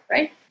each other,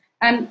 right?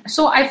 And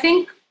so I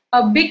think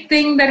a big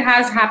thing that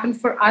has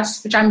happened for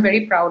us, which I'm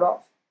very proud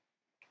of,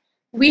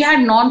 we had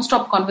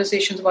non-stop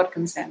conversations about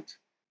consent.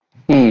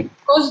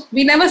 Because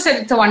we never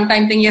said it's a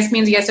one-time thing. Yes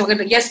means yes.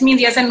 Yes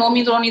means yes and no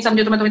means no.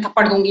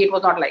 It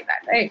was not like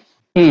that, right?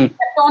 We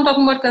kept on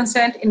talking about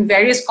consent in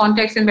various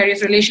contexts, in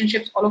various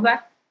relationships, all of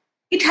that.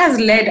 It has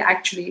led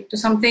actually to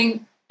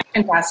something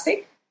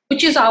fantastic,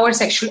 which is our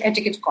sexual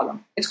etiquette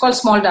column. It's called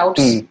Small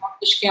Doubts,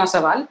 Ishq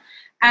Saval.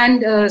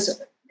 And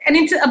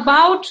it's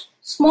about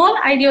small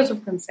ideas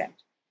of consent.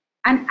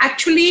 And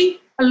actually,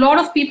 a lot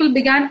of people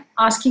began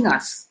asking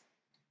us,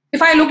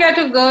 if I look at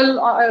a girl,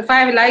 or if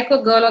I like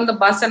a girl on the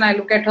bus and I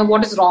look at her,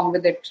 what is wrong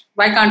with it?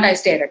 Why can't I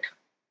stare at her?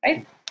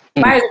 Right?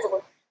 Why is it so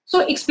good? So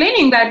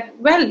explaining that,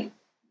 well,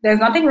 there's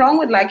nothing wrong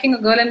with liking a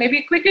girl, and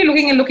maybe quickly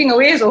looking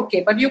away is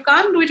okay, but you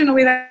can't do it in a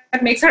way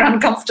that makes her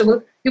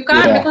uncomfortable. You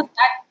can't, because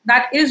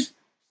that is,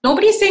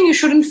 nobody's saying you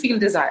shouldn't feel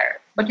desire,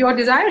 but your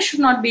desire should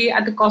not be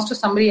at the cost of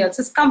somebody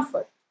else's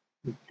comfort.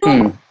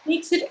 So it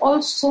makes it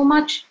all so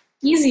much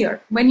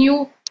easier when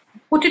you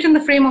put it in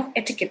the frame of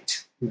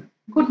etiquette,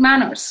 good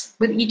manners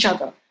with each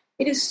other.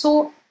 It is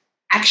so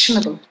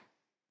actionable.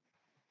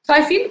 So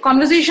I feel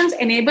conversations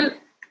enable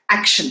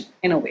action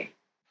in a way.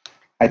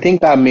 I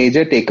think our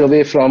major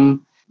takeaway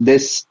from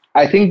this,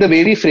 I think the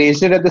way we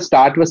phrased it at the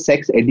start was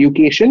sex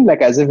education,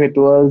 like as if it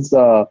was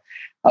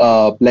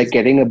like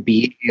getting a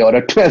BA or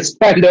a 12th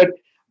standard.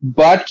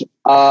 But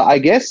I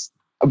guess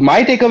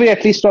my takeaway,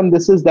 at least from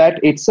this, is that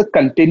it's a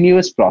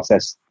continuous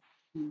process,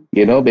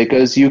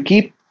 because you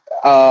keep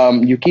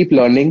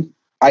learning.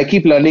 I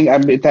keep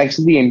learning. Thanks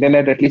to the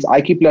internet, at least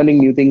I keep learning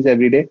new things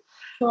every day.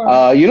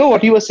 Sure.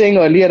 What you were saying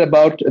earlier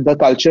about the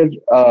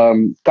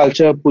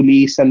culture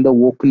police and the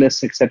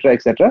wokeness, etc.,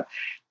 etc.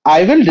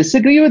 I will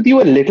disagree with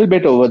you a little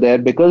bit over there,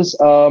 because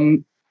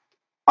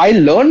I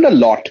learned a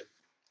lot.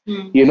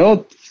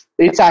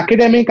 It's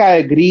academic, I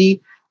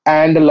agree,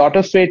 and a lot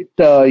of it,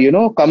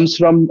 comes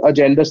from a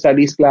gender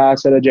studies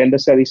class or a gender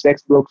studies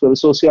textbook or a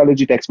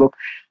sociology textbook.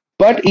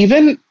 But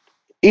even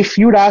if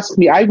you'd ask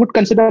me, I would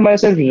consider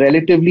myself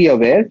relatively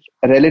aware,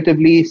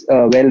 relatively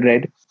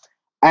well-read.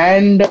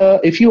 And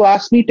if you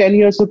asked me 10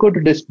 years ago to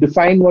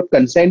define what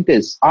consent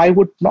is, I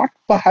would not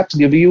perhaps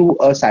give you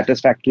a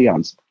satisfactory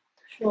answer.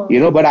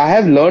 Sure. But I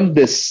have learned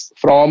this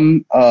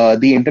from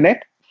the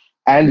internet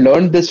and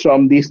learned this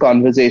from these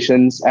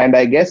conversations. And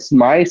I guess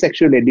my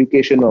sexual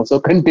education also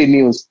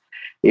continues,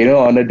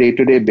 on a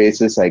day-to-day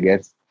basis, I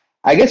guess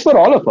for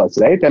all of us,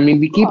 right? I mean,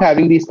 we keep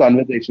having these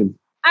conversations.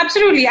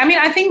 Absolutely. I mean,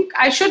 I think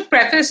I should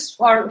preface,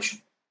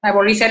 I've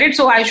already said it,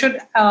 so I should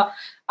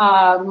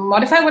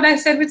modify what I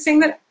said with saying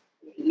that,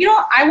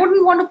 I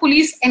wouldn't want to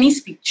police any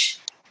speech.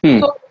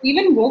 So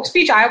even woke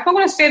speech, I'm not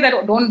going to say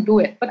that don't do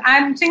it, but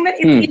I'm saying that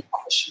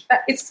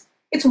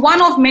it's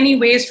one of many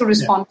ways to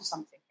respond to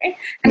something, right?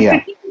 And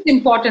critique is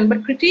important,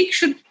 but critique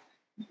should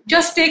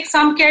just take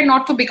some care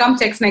not to become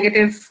sex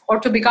negative or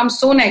to become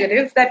so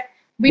negative that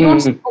we don't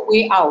see a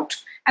way out.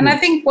 And I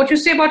think what you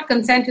say about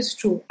consent is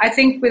true. I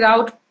think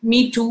without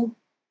Me Too,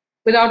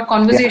 without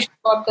conversation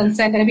about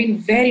consent, it would have been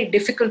very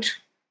difficult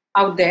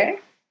out there.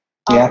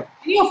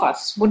 Many of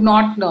us would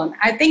not learn.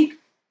 I think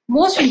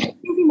most interesting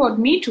thing about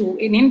Me Too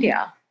in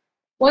India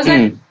was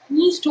that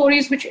many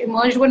stories which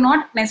emerged were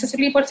not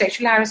necessarily about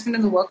sexual harassment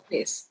in the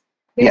workplace.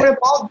 They were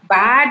about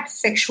bad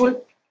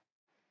sexual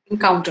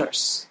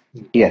encounters.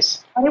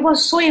 Yes. And it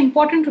was so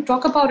important to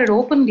talk about it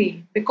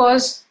openly,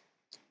 because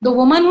the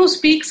woman who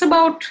speaks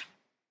about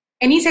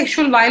any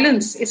sexual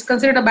violence is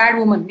considered a bad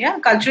woman. Yeah,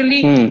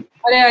 culturally,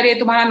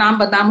 tumhara naam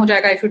badnaam ho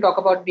jayega if you talk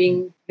about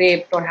being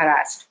raped or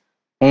harassed.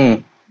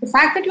 The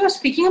fact that you are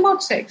speaking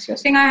about sex, you're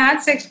saying I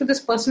had sex with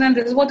this person and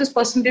this is what this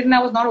person did and I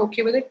was not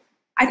okay with it.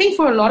 I think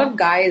for a lot of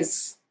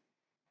guys,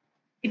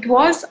 it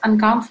was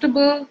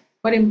uncomfortable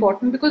but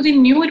important, because they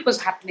knew it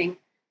was happening,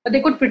 but they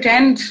could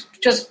pretend to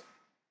just,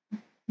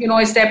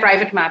 it's their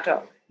private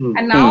matter.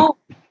 And now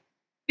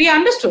we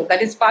understood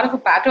that it's part of a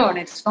pattern.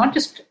 It's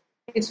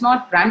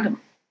not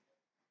random.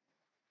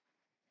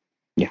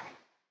 Yeah.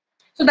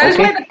 So that is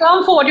why the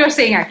term for what you're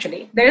saying,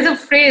 actually, there is a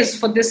phrase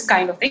for this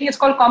kind of thing. It's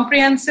called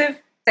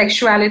comprehensive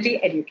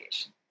sexuality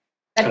education.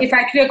 That is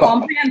actually a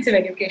comprehensive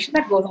education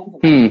that goes on for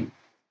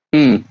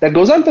life. That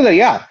goes on for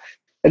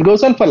it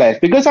goes on for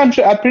life, because I'm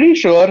pretty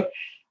sure,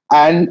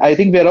 and I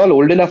think we're all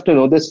old enough to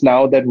know this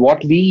now, that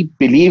what we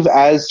believe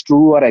as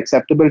true or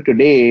acceptable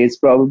today is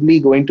probably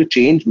going to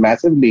change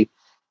massively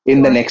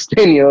in the next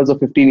 10 years or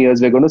 15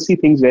 years. We're going to see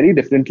things very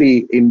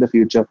differently in the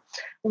future.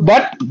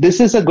 But this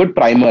is a good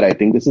primer, I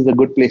think. This is a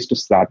good place to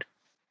start.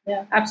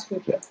 Yeah,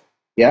 absolutely.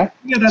 Yeah.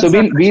 That's so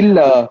we'll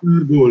our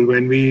goal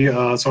when we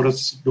sort of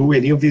do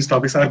any of these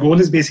topics. Our goal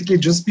is basically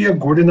just be a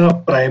good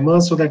enough primer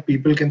so that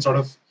people can sort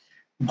of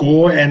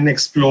go and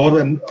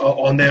explore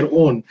on their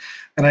own.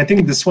 And I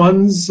think this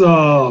one's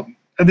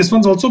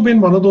also been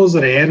one of those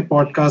rare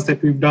podcasts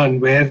that we've done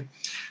where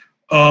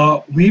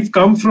we've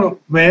come from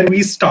where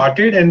we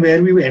started and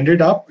where we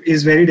ended up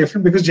is very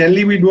different, because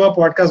generally we do a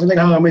podcast like,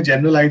 hame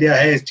general idea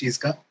hai is cheez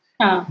ka.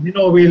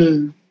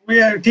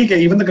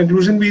 Even the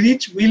conclusion we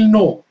reach, we'll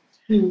know.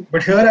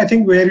 But here, I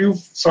think where you've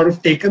sort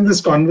of taken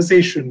this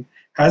conversation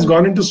has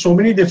gone into so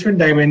many different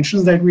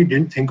dimensions that we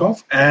didn't think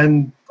of.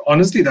 And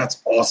honestly,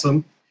 that's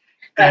awesome.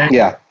 And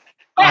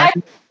I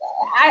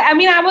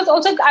mean, I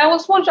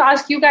also want to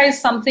ask you guys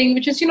something,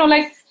 which is,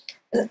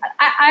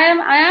 I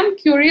am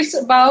curious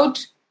about,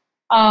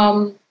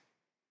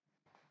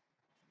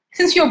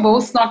 since you're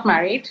both not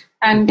married,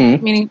 and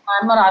meaning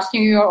I'm not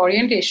asking you your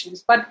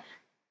orientations, but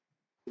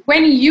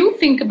when you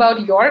think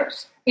about your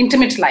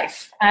intimate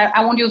life,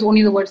 I won't use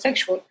only the word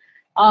sexual,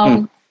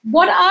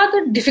 what are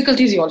the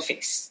difficulties you all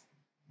face?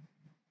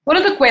 What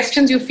are the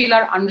questions you feel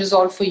are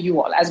unresolved for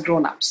you all as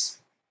grown-ups?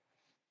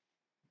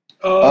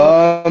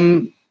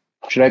 You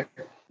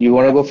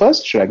want to go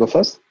first? Should I go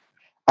first?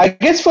 I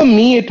guess for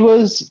me, it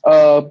was,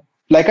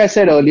 like I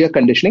said earlier,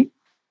 conditioning.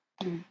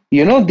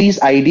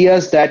 These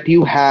ideas that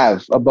you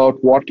have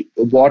about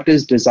what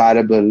is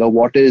desirable or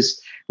what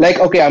is like,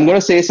 okay, I'm going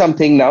to say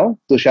something now.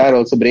 Tushar,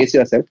 also brace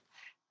yourself.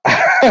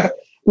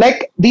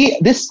 Like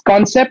this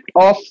concept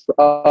of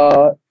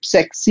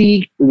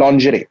sexy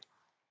lingerie,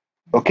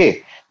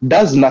 okay,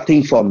 does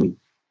nothing for me.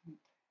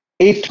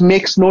 It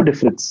makes no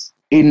difference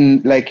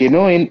in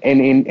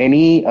in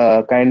any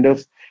kind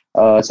of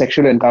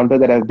sexual encounter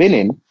that I've been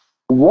in.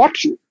 What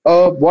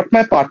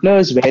my partner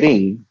is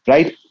wearing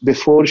right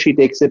before she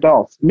takes it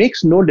off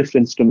makes no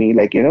difference to me.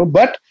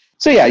 But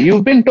so yeah,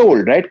 you've been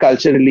told, right,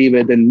 culturally,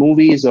 within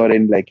movies or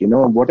in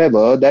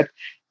whatever, that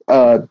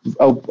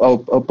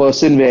a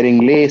person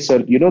wearing lace or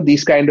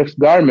these kind of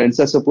garments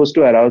are supposed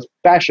to arouse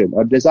passion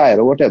or desire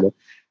or whatever,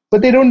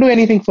 but they don't do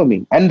anything for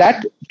me. And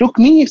that took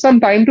me some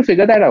time to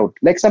figure that out.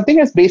 Like something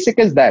as basic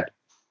as that.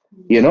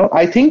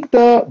 I think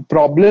the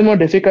problem or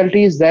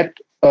difficulties that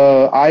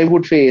I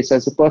would face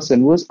as a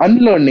person was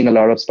unlearning a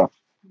lot of stuff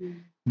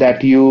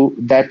that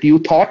you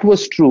thought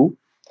was true,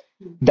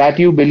 that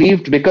you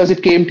believed because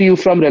it came to you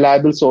from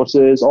reliable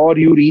sources, or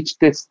you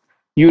reached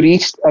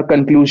a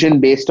conclusion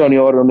based on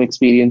your own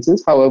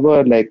experiences,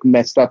 however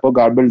messed up or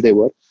garbled they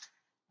were.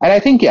 And I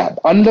think, yeah,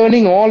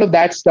 unlearning all of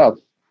that stuff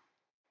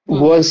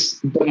was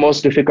the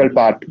most difficult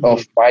part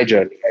of my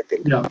journey, I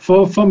think. Yeah,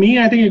 for me,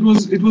 I think it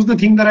was the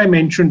thing that I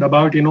mentioned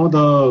about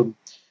the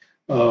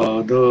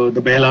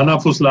Behlana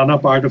Fuslana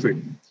part of it,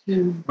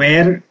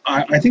 where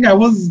I think I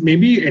was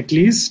maybe at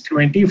least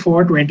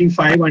 24,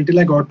 25 until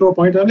I got to a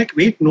point where I'm like,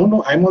 wait,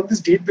 no, I'm on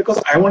this date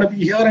because I want to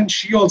be here and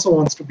she also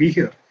wants to be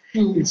here.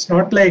 It's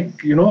not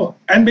like,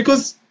 and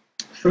because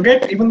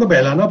forget even the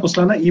Behlana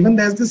Fuslana, even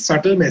there's this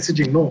subtle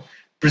messaging,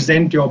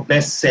 present your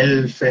best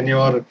self and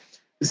your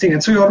thing.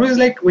 And so you're always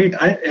like, wait,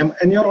 I am,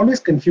 and you're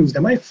always confused.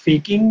 Am I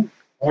faking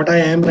what I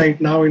am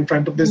right now in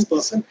front of this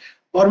person?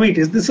 Or wait,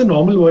 is this a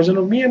normal version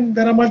of me? And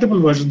there are multiple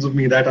versions of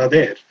me that are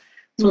there.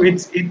 So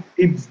it's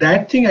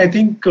that thing, I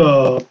think,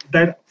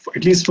 that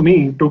at least for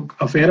me took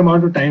a fair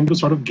amount of time to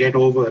sort of get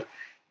over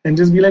and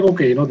just be like,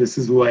 okay, this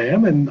is who I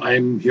am, and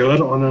I'm here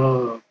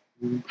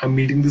I'm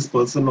meeting this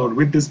person or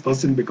with this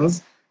person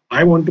because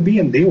I want to be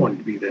and they want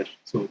to be there.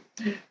 So,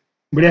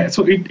 but yeah,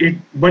 so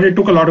it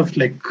took a lot of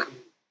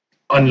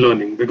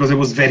unlearning because it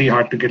was very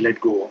hard to get let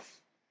go of.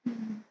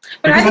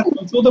 Because that's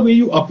also the way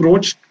you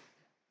approach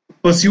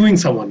pursuing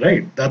someone,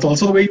 right? That's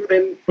also the way you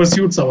then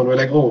pursued someone. We're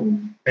like, oh,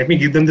 let me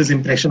give them this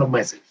impression of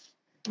myself.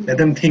 Let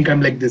them think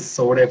I'm like this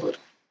or whatever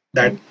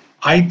that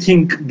I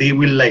think they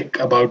will like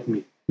about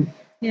me.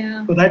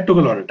 Yeah. So that took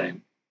a lot of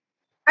time.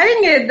 I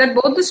think that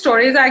both the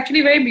stories are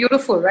actually very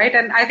beautiful, right?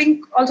 And I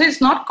think also it's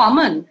not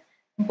common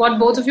what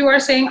both of you are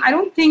saying. I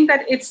don't think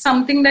that it's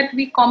something that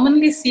we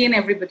commonly see in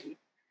everybody.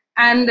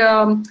 And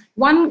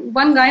one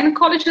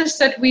gynecologist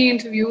that we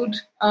interviewed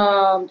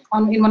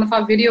in one of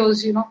our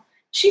videos,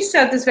 she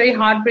said this very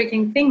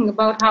heartbreaking thing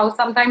about how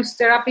sometimes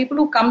there are people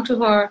who come to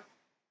her,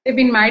 they've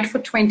been married for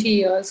 20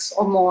 years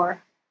or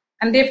more,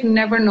 and they've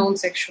never known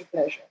sexual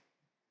pleasure.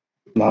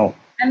 Wow.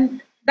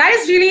 And that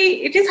is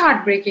really, it is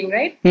heartbreaking,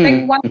 right?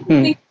 Like one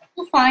thing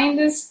to find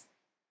is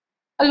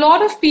a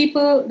lot of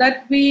people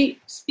that we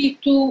speak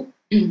to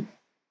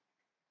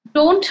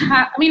don't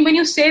have, when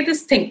you say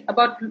this thing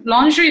about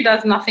lingerie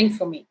does nothing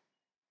for me,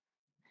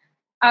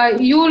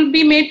 you will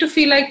be made to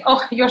feel like,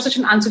 oh, you're such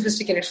an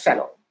unsophisticated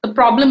fellow. The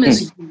problem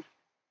is you.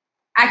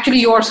 Actually,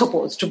 you're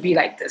supposed to be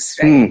like this,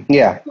 right?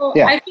 So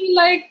I feel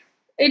like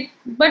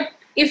but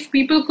if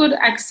people could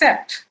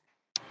accept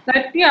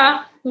that,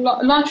 yeah,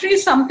 lingerie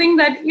is something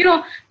that,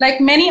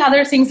 like many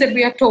other things that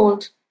we are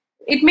told,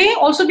 it may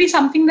also be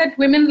something that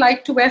women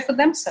like to wear for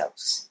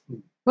themselves.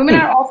 Women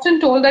are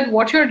often told that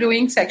what you're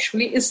doing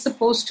sexually is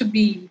supposed to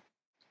be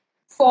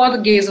for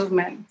the gaze of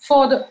men.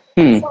 For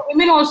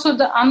women also,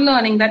 the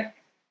unlearning that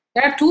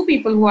there are two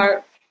people who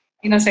are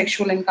in a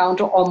sexual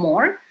encounter or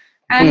more,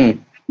 and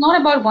it's not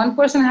about one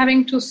person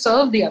having to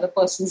serve the other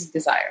person's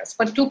desires,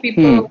 but two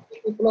people, 2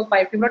 people or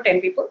 5 people or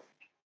 10 people,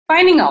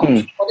 finding out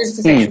what is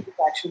the sexual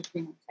attraction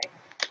between them.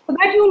 So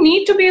that you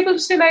need to be able to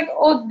say like,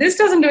 oh, this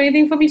doesn't do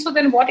anything for me, so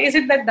then what is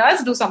it that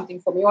does do something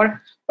for me? Or,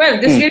 well,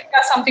 this really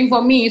does something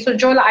for me, so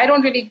Joel, I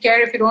don't really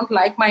care if you don't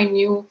like my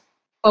new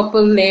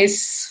purple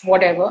lace,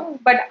 whatever,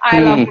 but I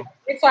love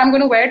it, so I'm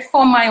going to wear it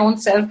for my own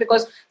self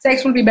because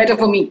sex will be better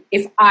for me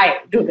if I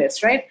do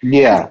this, right?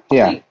 Yeah.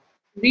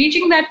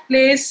 Reaching that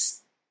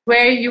place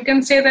where you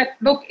can say that,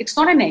 look, it's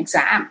not an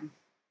exam.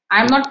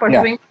 I'm not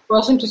pursuing the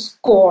person to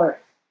score,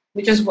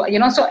 which is, so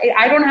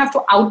I don't have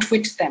to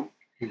outwit them.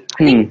 I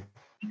think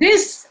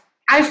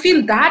I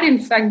feel that, in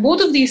fact,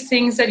 both of these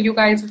things that you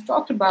guys have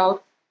talked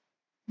about,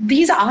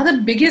 these are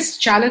the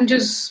biggest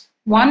challenges.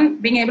 One,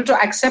 being able to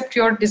accept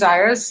your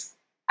desires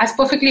as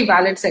perfectly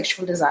valid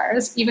sexual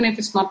desires, even if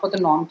it's not what the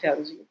norm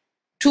tells you.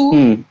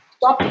 2,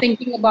 stop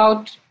thinking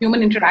about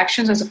human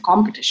interactions as a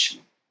competition.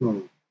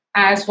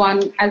 as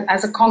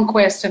a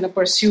conquest and a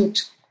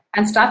pursuit,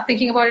 and start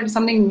thinking about it as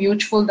something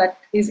mutual that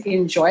is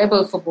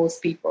enjoyable for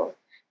both people,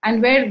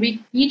 and where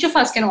each of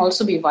us can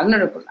also be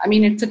vulnerable. I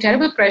mean, it's a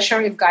terrible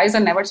pressure if guys are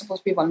never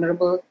supposed to be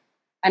vulnerable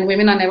and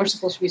women are never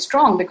supposed to be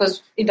strong,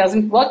 because it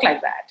doesn't work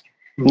like that.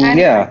 And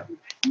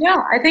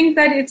I think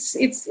that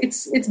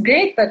it's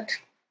great that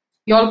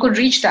you all could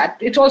reach that.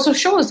 It also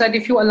shows that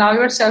if you allow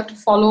yourself to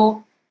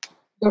follow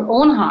your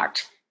own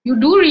heart, you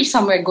do reach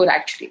somewhere good,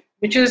 actually,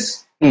 which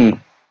is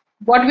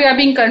what we are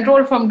being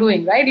controlled from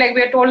doing, right? Like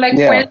we are told, like,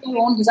 quell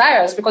your own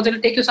desires because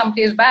it'll take you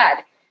someplace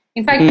bad.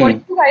 In fact, what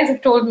you guys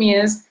have told me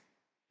is,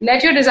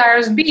 let your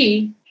desires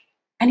be,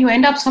 and you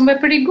end up somewhere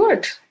pretty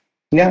good.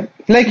 Yeah,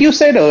 like you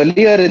said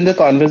earlier in the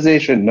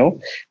conversation,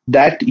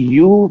 that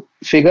you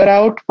figure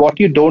out what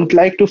you don't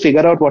like to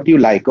figure out what you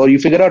like, or you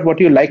figure out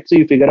what you like, so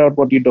you figure out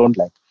what you don't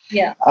like.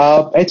 Yeah,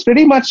 it's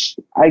pretty much.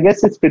 I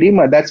guess that's pretty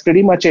much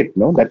it.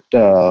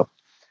 That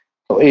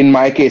in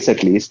my case,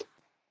 at least.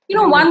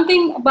 One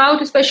thing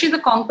about especially the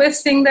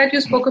conquest thing that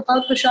you spoke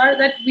about, Tushar,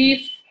 that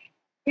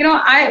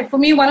for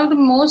me, one of the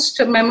most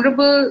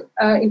memorable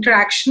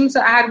interactions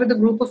I had with a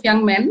group of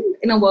young men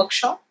in a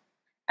workshop,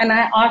 and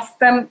I asked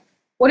them,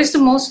 what is the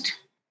most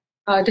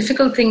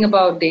difficult thing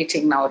about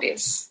dating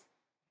nowadays?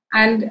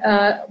 And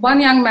one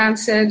young man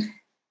said,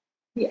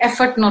 the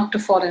effort not to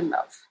fall in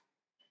love.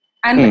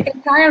 And the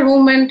entire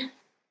room went,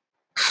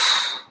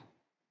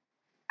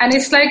 and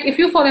it's like, if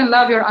you fall in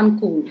love, you're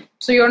uncool.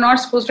 So you're not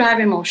supposed to have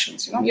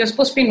emotions. You're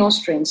supposed to be no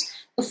strings.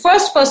 The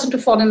first person to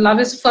fall in love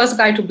is the first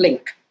guy to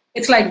blink.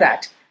 It's like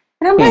that.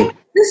 And I'm like,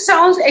 this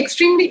sounds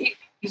extremely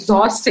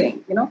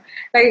exhausting.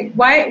 Like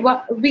why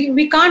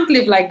we can't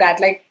live like that.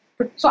 Like,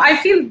 so I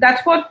feel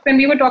that's what, when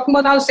we were talking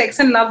about how sex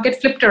and love get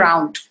flipped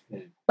around,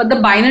 but the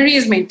binary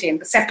is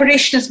maintained, the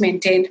separation is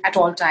maintained at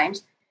all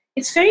times.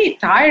 It's very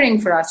tiring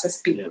for us as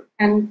people.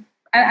 And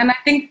I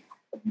think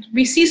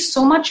we see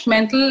so much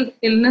mental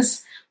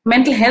illness,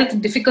 mental health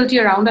difficulty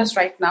around us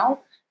right now.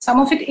 Some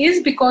of it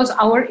is because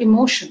our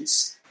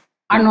emotions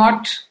are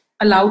not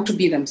allowed to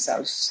be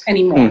themselves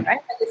anymore, right?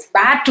 Like, it's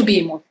bad to be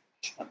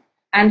emotional.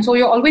 And so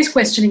you're always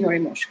questioning your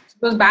emotions.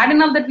 It was bad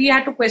enough that we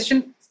had to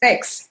question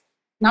sex.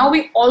 Now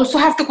we also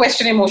have to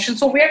question emotions.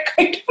 So we're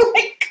kind of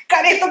like,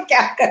 kare to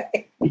kya kare?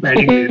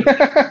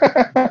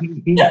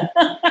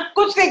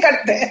 Kuch nahi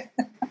karte.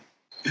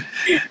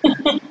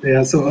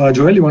 Yeah, so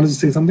Joel, you wanted to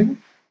say something?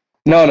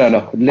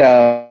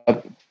 No.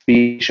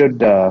 We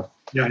should...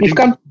 we've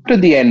come to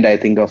the end, I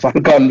think, of our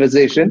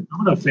conversation.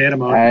 A fair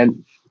amount.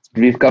 And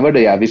we've covered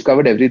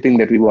everything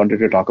that we wanted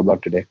to talk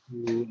about today.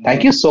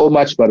 Thank you so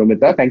much,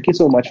 Paromita. Thank you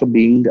so much for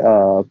being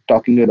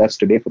talking with us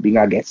today, for being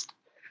our guest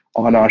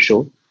on our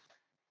show.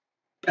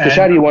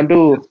 Tushar, you want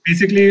to...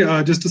 Basically,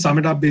 just to sum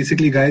it up,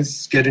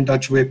 guys, get in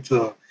touch with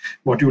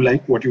what you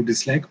like, what you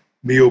dislike.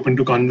 Be open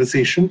to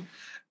conversation.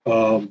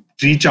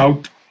 Reach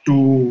out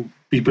to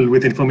people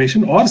with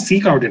information, or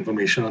seek out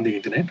information on the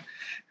internet.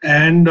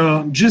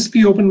 And just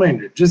be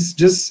open-minded.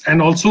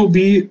 And also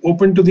be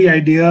open to the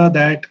idea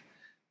that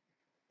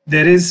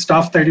there is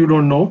stuff that you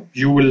don't know.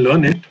 You will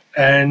learn it.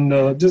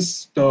 And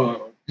just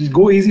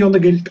go easy on the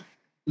guilt.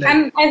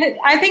 And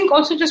I think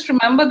also just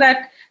remember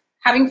that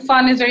having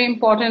fun is very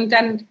important,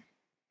 and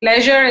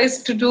pleasure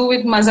is to do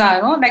with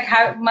maza, like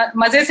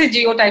maze se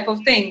jiyo type of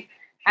thing.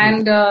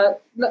 And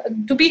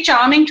to be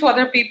charming to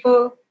other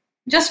people,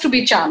 just to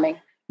be charming,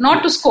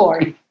 not to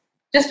score,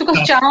 just because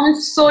charm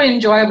is so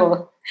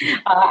enjoyable,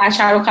 as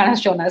Shah Rukh Khan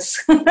has shown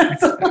us.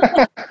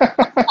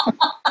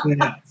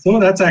 Yeah. So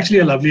that's actually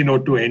a lovely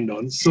note to end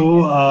on.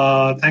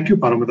 So thank you,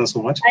 Paromita,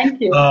 so much.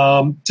 Thank you.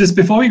 Just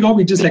before we go,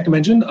 we just like to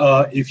mention,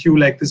 if you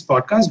like this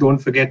podcast, don't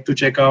forget to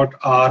check out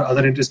our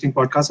other interesting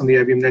podcasts on the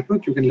IVM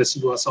network. You can listen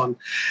to us on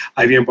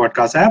IVM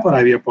Podcast app or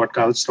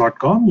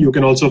ivmpodcasts.com. You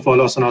can also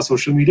follow us on our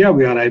social media.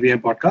 We are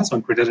IVM Podcasts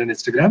on Twitter and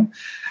Instagram.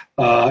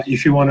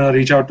 If you want to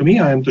reach out to me,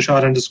 I am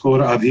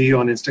Tushar_Abhi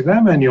on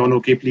Instagram, and Yon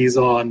OK Please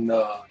on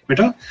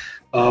Twitter.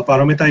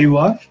 Paromita, you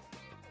are?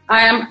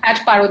 I am at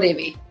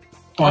Parodevi.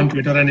 On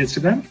Twitter and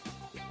Instagram?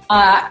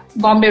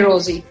 Bombay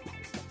Rosie.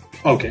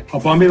 Okay.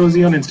 Bombay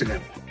Rosie on Instagram.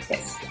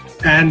 Yes.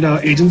 And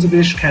Agents of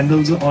Ishq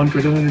handles on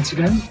Twitter and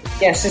Instagram?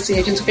 Yes, it's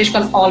Agents of Ishq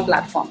on all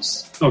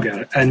platforms.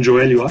 Okay. And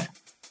Joel, you are?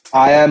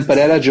 I am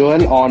Pereira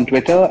Joel on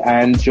Twitter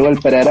and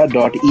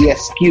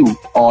joelpereira.esq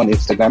on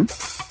Instagram.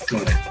 All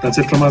right. That's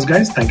it from us,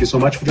 guys. Thank you so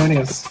much for joining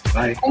us.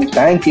 Bye.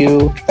 Thank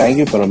you. Thank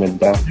you,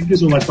 Paromita. Thank you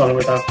so much,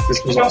 Paromita.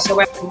 This was awesome.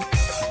 You're welcome.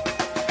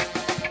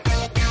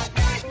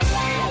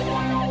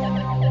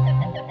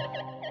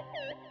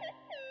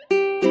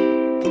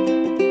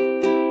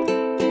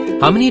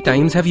 How many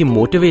times have you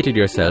motivated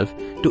yourself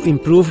to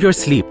improve your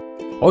sleep,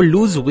 or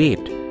lose weight,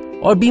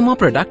 or be more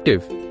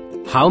productive?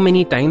 How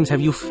many times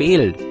have you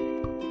failed?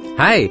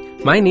 Hi,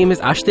 my name is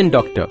Ashton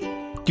Doctor.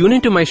 Tune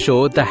into my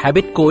show, The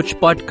Habit Coach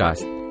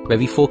Podcast, where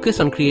we focus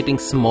on creating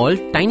small,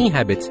 tiny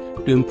habits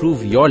to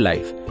improve your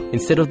life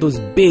instead of those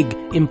big,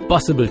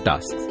 impossible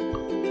tasks.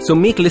 So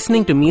make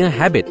listening to me a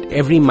habit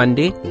every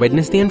Monday,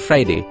 Wednesday and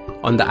Friday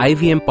on the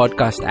IVM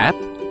Podcast app,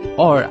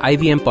 or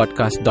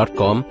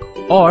ivmpodcast.com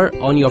or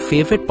on your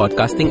favorite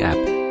podcasting app.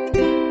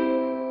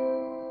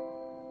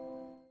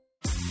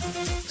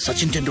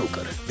 Sachin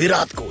Tendulkar,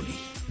 Virat Kohli,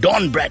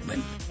 Don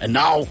Bradman, and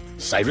now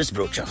Cyrus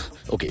Brocha.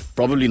 Okay,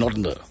 probably not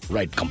in the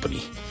right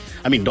company.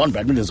 I mean, Don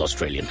Bradman is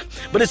Australian.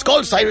 But it's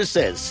called Cyrus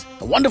Says,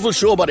 a wonderful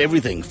show about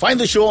everything. Find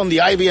the show on the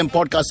IVM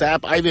Podcast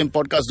app,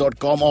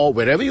 ivmpodcast.com, or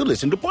wherever you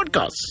listen to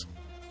podcasts.